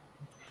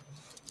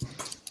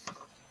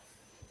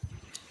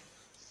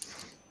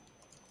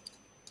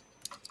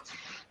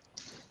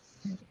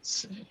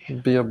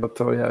 Beer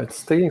bottle,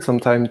 it's taking some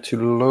time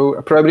to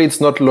load. Probably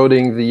it's not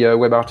loading the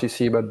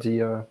WebRTC, but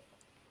the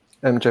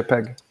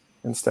MJPEG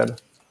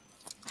instead.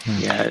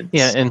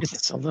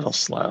 It's a little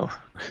slow.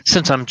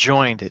 Since I'm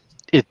joined,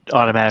 it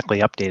automatically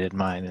updated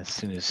mine as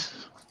soon as.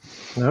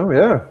 Oh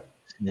yeah.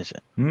 Is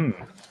it?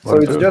 So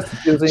it's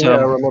just using a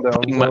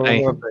model. No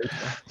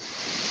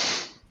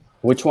update.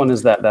 Which one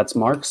is that? That's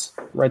Mark's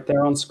right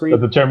there on screen.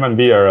 The German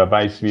beer,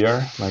 Weiss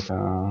beer, like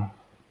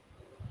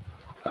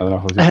I don't know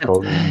how it's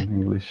called in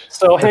English.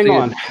 So hang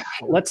on.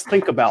 Let's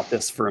think about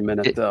this for a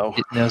minute, though.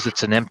 It knows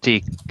it's an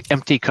empty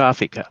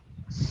coffee cup.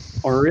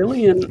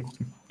 Aurelien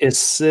is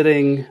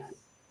sitting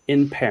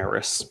in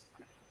Paris,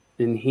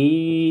 and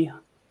he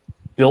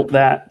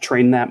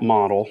trained that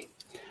model,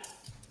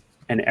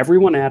 and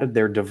everyone added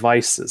their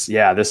devices.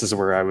 Yeah, this is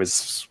where I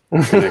was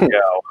going to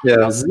go. Yeah,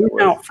 Now zoom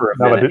out for a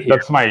No, minute but here.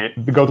 that's my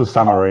go-to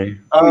summary.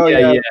 Oh,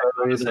 yeah. so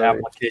Go to the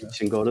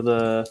application,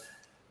 go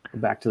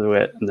back to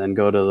it, and then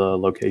go to the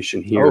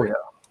location here. Oh, yeah.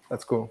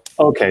 That's cool.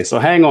 Okay, so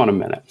hang on a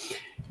minute.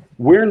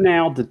 We're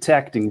now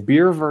detecting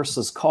beer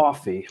versus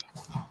coffee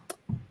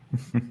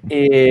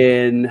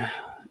in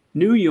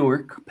New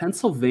York,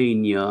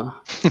 Pennsylvania,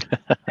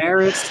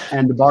 Paris,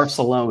 and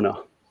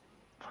Barcelona.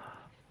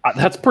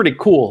 That's pretty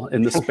cool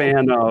in the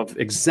span of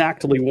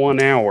exactly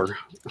 1 hour.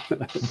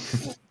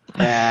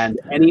 And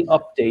any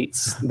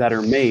updates that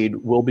are made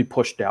will be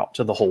pushed out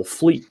to the whole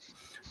fleet.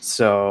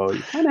 So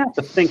you kind of have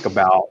to think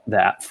about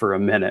that for a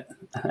minute.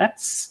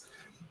 That's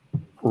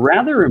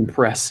rather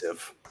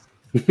impressive.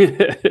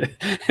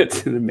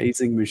 It's an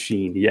amazing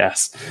machine,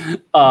 yes.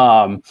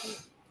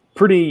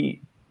 Pretty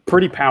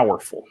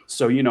powerful.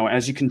 So,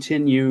 as you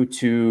continue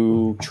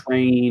to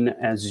train,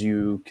 as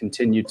you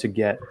continue to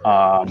get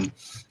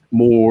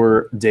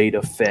more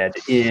data fed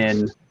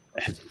in,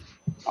 and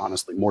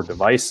honestly, more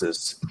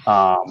devices,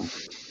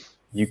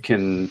 you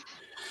can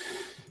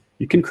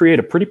create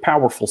a pretty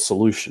powerful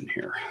solution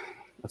here.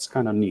 That's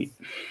kind of neat.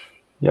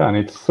 Yeah, and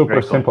it's super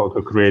Very cool. simple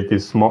to create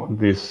these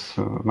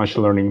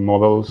machine learning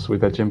models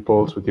with Edge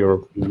Impulse, with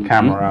your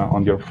camera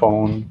on your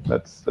phone.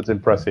 That's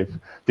impressive.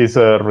 This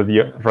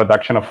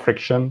reduction of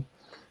friction,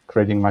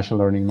 creating machine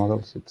learning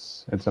models.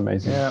 It's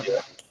amazing. Yeah.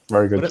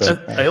 Very good job.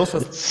 I also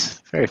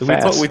Very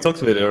fast. we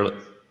talked a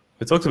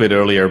bit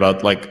earlier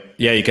about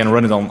you can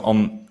run it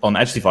on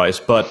edge device,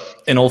 but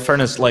in all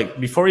fairness,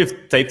 before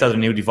you've taped out a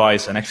new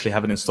device and actually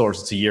have it in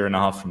stores, it's 1.5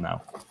 years from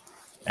now.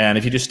 And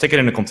if you just stick it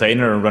in a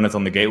container and run it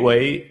on the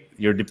gateway,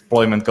 your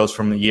deployment goes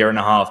from 1.5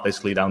 years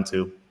basically down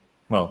to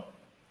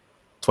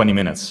 20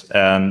 minutes.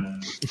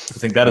 And I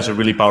think that is a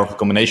really powerful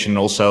combination.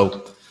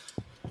 Also,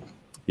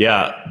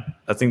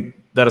 I think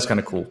that is kind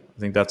of cool. I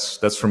think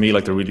that's for me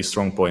the really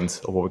strong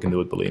point of what we can do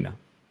with Balena.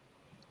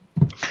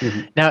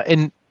 Now,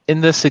 in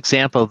this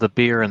example, the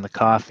beer and the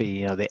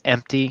coffee, the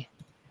empty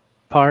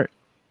part,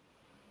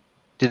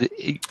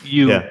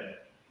 you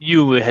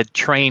had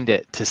trained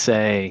it to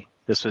say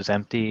this was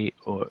empty,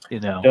 or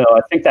No,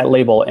 I think that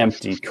label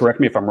 "empty," correct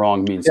me if I'm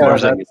wrong, means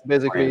that's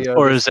basically.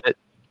 or is it?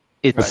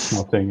 It's That's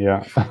nothing.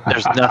 Yeah.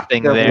 There's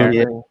nothing there.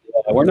 Yeah,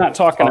 we're not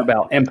talking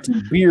about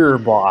empty beer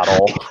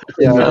bottle.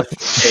 Yeah.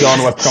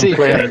 John was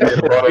complaining that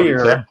the bottle is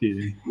Beer.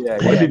 empty. Yeah.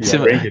 Why did you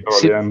drink it,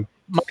 See- Aurelien?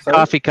 My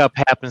coffee cup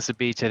happens to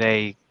be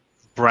today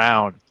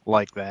brown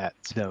like that,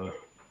 so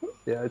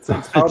Yeah. It's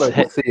harder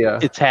to see.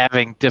 it's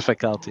having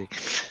difficulty.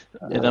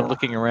 And I'm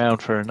looking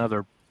around for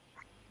another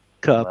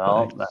cup.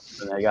 Well,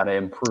 I got to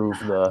improve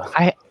the.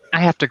 I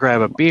have to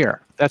grab a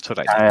beer. That's what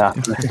I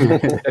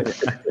do.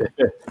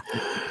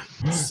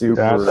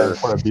 Super. Yeah, time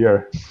for a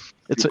beer.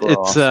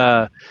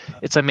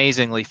 It's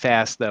amazingly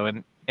fast though,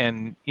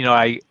 and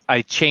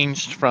I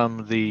changed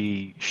from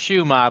the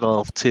shoe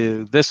model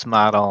to this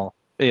model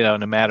in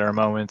a matter of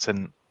moments,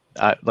 and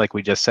like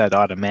we just said,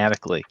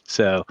 automatically.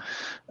 So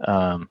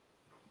and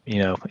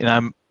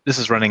this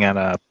is running on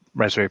a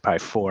Raspberry Pi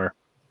 4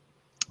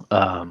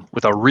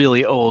 with a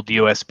really old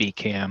USB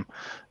cam.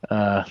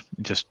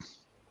 Just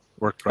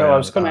worked right. I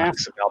was going to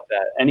ask about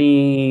that.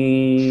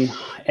 Any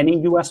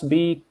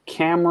USB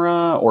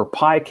camera or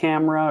Pi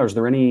camera? Or is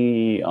there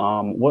any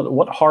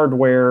what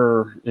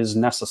hardware is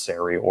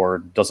necessary, or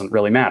doesn't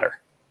really matter?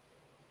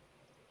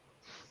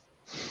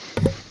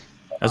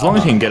 As long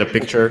as you can get a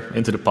picture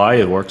into the Pi,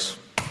 it works.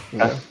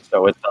 Okay.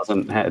 So it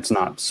doesn't. It's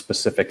not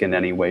specific in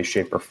any way,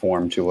 shape, or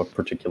form to a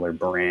particular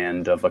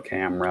brand of a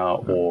camera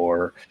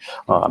or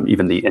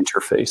even the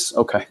interface.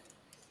 Okay,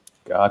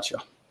 gotcha.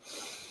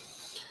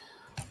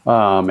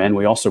 And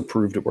we also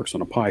proved it works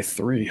on a Pi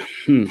 3.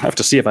 I have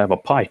to see if I have a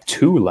Pi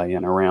 2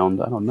 laying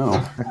around. I don't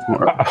know.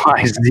 Or a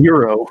Pi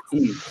 0.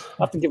 I'll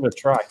have to give it a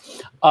try.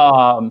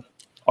 All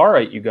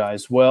right, you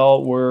guys.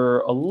 Well, we're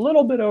a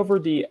little bit over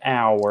the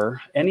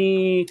hour.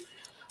 Any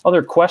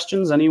other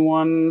questions?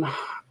 Anyone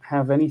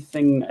have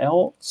anything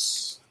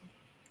else?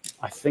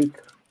 I think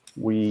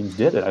we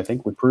did it. I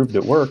think we proved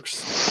it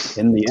works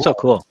in the end. So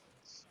cool.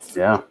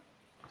 Yeah.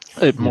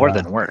 It more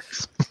than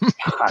works.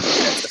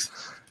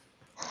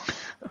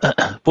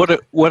 What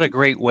a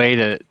great way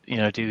to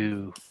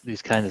do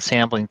these kinds of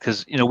sampling,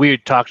 because we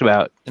had talked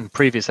about in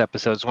previous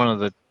episodes, one of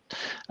the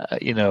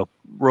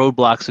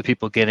roadblocks of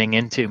people getting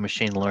into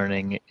machine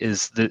learning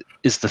is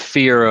the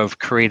fear of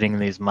creating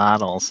these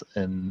models,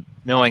 and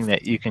knowing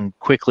that you can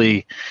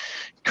quickly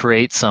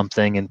create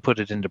something and put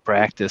it into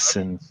practice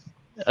in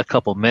a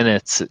couple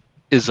minutes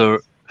is a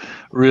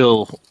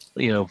real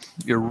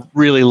you're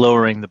really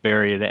lowering the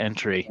barrier to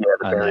entry. Yeah,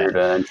 the barrier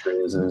to entry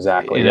is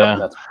exactly.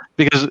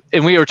 Because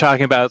we were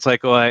talking about, it's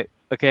like, well, I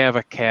have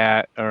a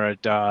cat or a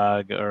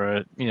dog or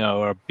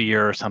a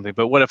beer or something,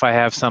 but what if I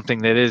have something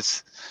that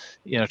is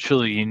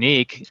truly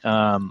unique,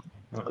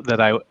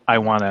 that I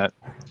want to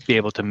be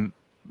able to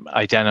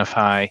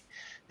identify?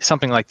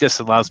 Something like this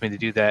allows me to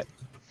do that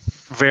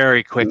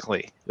very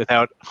quickly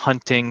without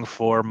hunting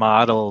for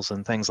models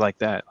and things like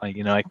that. Like,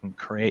 I can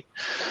create,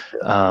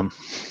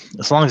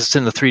 as long as it's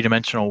in the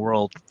 3-dimensional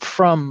world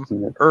from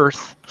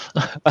Earth,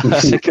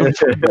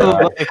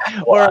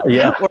 or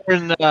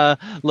in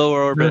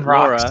lower orbit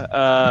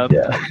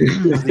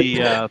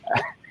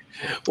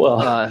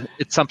LoRa.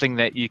 It's something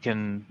that you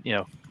can,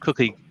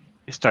 quickly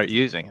start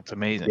using. It's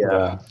amazing.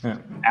 Yeah.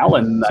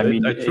 Alan,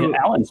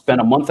 Alan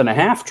spent a month and a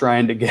half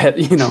trying to get,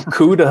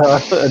 CUDA,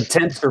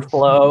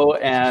 TensorFlow,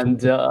 and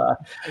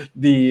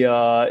the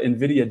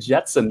NVIDIA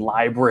Jetson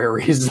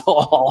libraries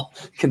all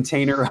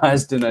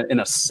containerized in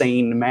a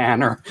sane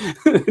manner.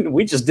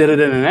 We just did it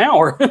in an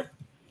hour.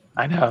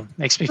 I know.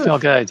 Makes me feel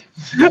good.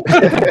 Spent a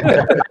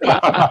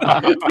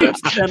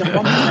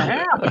month and a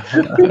half.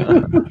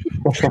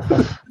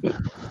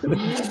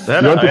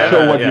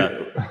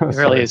 It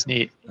really is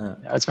neat.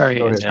 It's very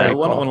cool.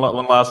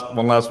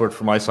 One last word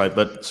from my side.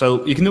 But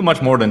so you can do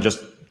much more than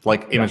just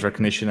like image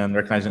recognition and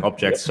recognizing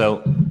objects.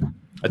 So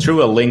I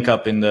threw a link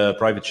up in the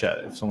private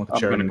chat if someone could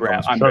share it in the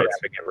comments. I'm grabbing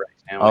it right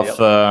now.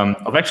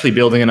 Of actually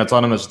building an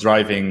autonomous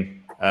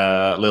driving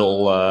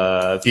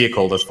little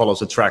vehicle that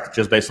follows a track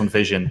just based on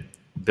vision,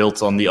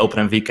 built on the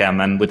OpenMV cam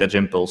and with Edge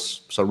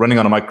Impulse. So running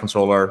on a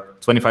microcontroller,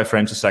 25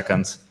 frames a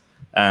second,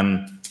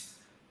 and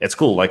it's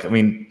cool. Like, I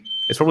mean,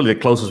 it's probably the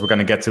closest we're going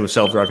to get to a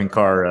self-driving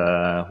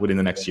car within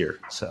the next year.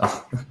 So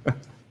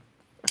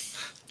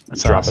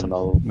that's awesome.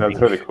 That's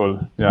really cool.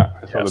 Yeah,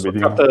 I saw the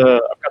video. I've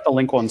got the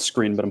link on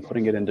screen, but I'm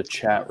putting it into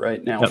chat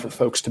right now for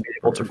folks to be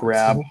able to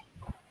grab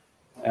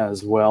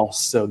as well.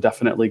 So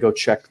definitely go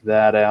check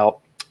that out.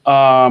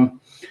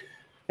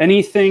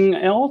 Anything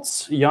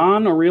else,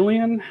 Jan,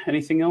 Aurelien?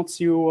 Anything else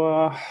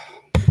you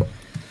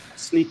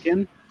sneak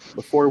in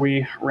before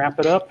we wrap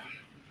it up?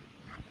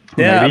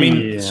 Yeah,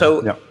 Maybe,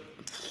 Sorry,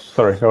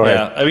 go ahead.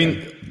 Yeah, I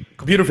mean,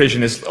 computer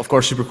vision is of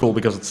course super cool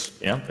because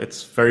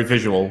it's very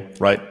visual,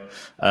 right?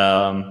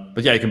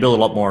 But yeah, you can build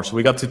a lot more. So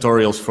we got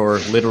tutorials for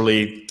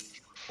literally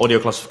audio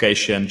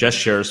classification,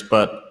 gestures,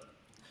 but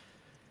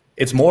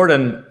it's more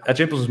than Edge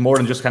Impulse is more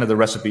than just kind of the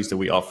recipes that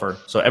we offer.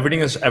 So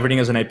everything is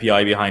an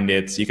API behind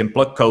it. You can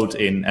plug code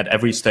in at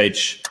every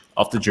stage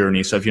of the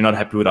journey. So if you're not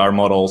happy with our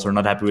models or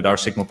not happy with our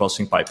signal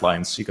processing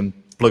pipelines, you can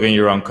plug in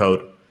your own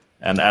code,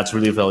 and adds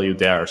really value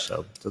there.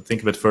 So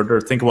think a bit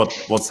further, think about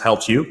what's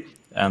helped you,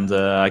 and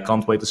I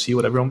can't wait to see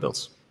what everyone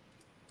builds.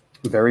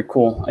 Very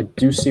cool. I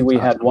do see we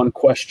had one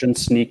question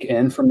sneak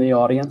in from the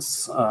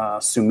audience.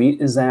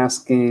 Sumit is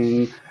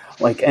asking,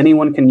 like,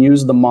 anyone can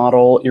use the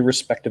model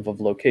irrespective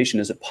of location.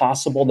 Is it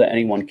possible that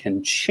anyone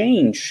can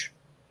change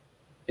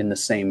in the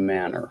same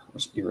manner,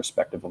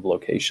 irrespective of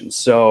location?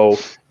 So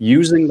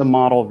using the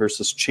model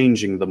versus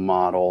changing the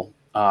model,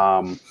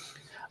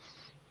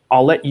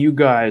 I'll let you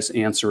guys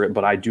answer it,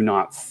 but I do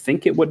not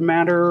think it would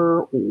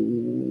matter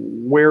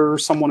where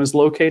someone is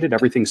located.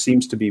 Everything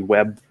seems to be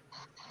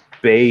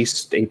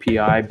web-based,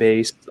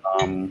 API-based.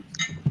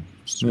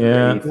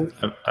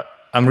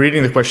 I'm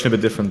reading the question a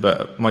bit different,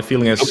 but my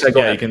feeling is,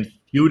 you can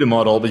view the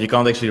model, but you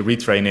can't actually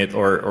retrain it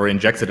or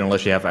inject it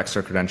unless you have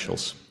extra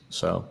credentials.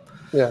 So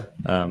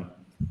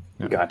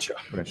gotcha.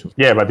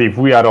 Yeah, but if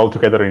we are all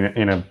together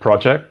in a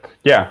project,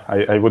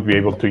 I would be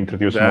able to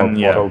introduce more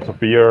models of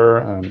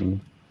here,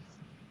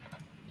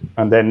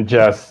 and then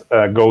just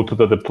go to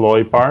the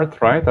deploy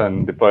part, right?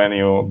 And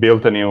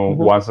build a new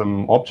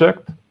WASM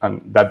object, and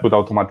that would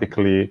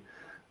automatically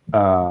be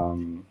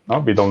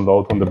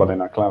downloaded on the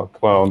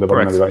balenaCloud, on the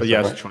Balena device.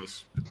 Yes,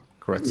 choice.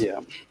 Correct. Yeah.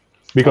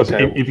 Because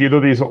if you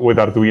do this with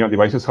Arduino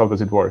devices, how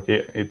does it work?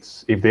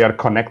 It's if they are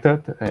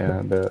connected,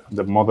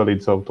 the model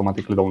is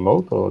automatically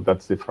download, or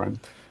that's different?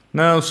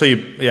 No, so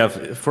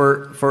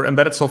for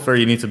embedded software,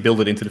 you need to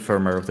build it into the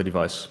firmware of the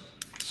device.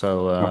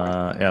 So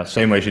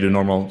same way as you do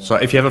normal. So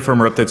if you have a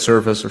firmware update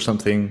service or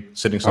something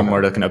sitting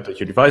somewhere that can update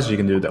your device, you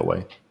can do it that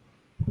way.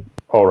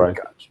 All right.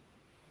 Gotcha.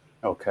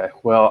 Okay.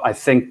 Well, I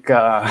think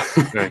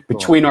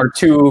between our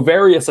two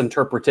various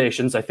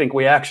interpretations, I think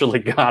we actually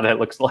got it.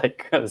 Looks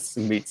like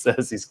Sumit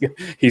says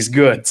he's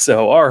good.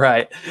 So, all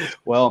right.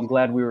 Well, I'm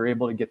glad we were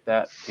able to get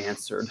that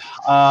answered.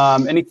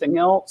 Anything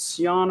else,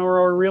 Jan or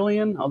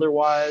Aurelien?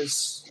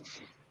 Otherwise,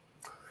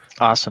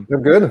 awesome.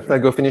 I'm good. I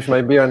go finish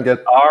my beer and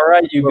get. All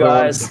right, you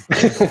guys.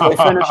 Go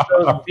finish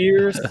those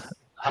beers.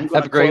 Have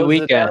a great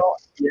weekend.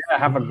 Yeah,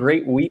 have a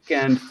great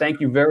weekend. Thank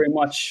you very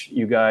much,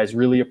 you guys.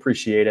 Really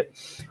appreciate it.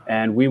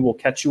 And we will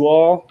catch you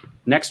all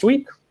next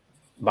week.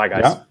 Bye,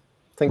 guys. Yeah.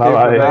 Thank you.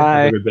 Bye.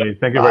 Have a good day.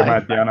 Thank you very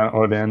much, Diana,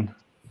 Aurelien.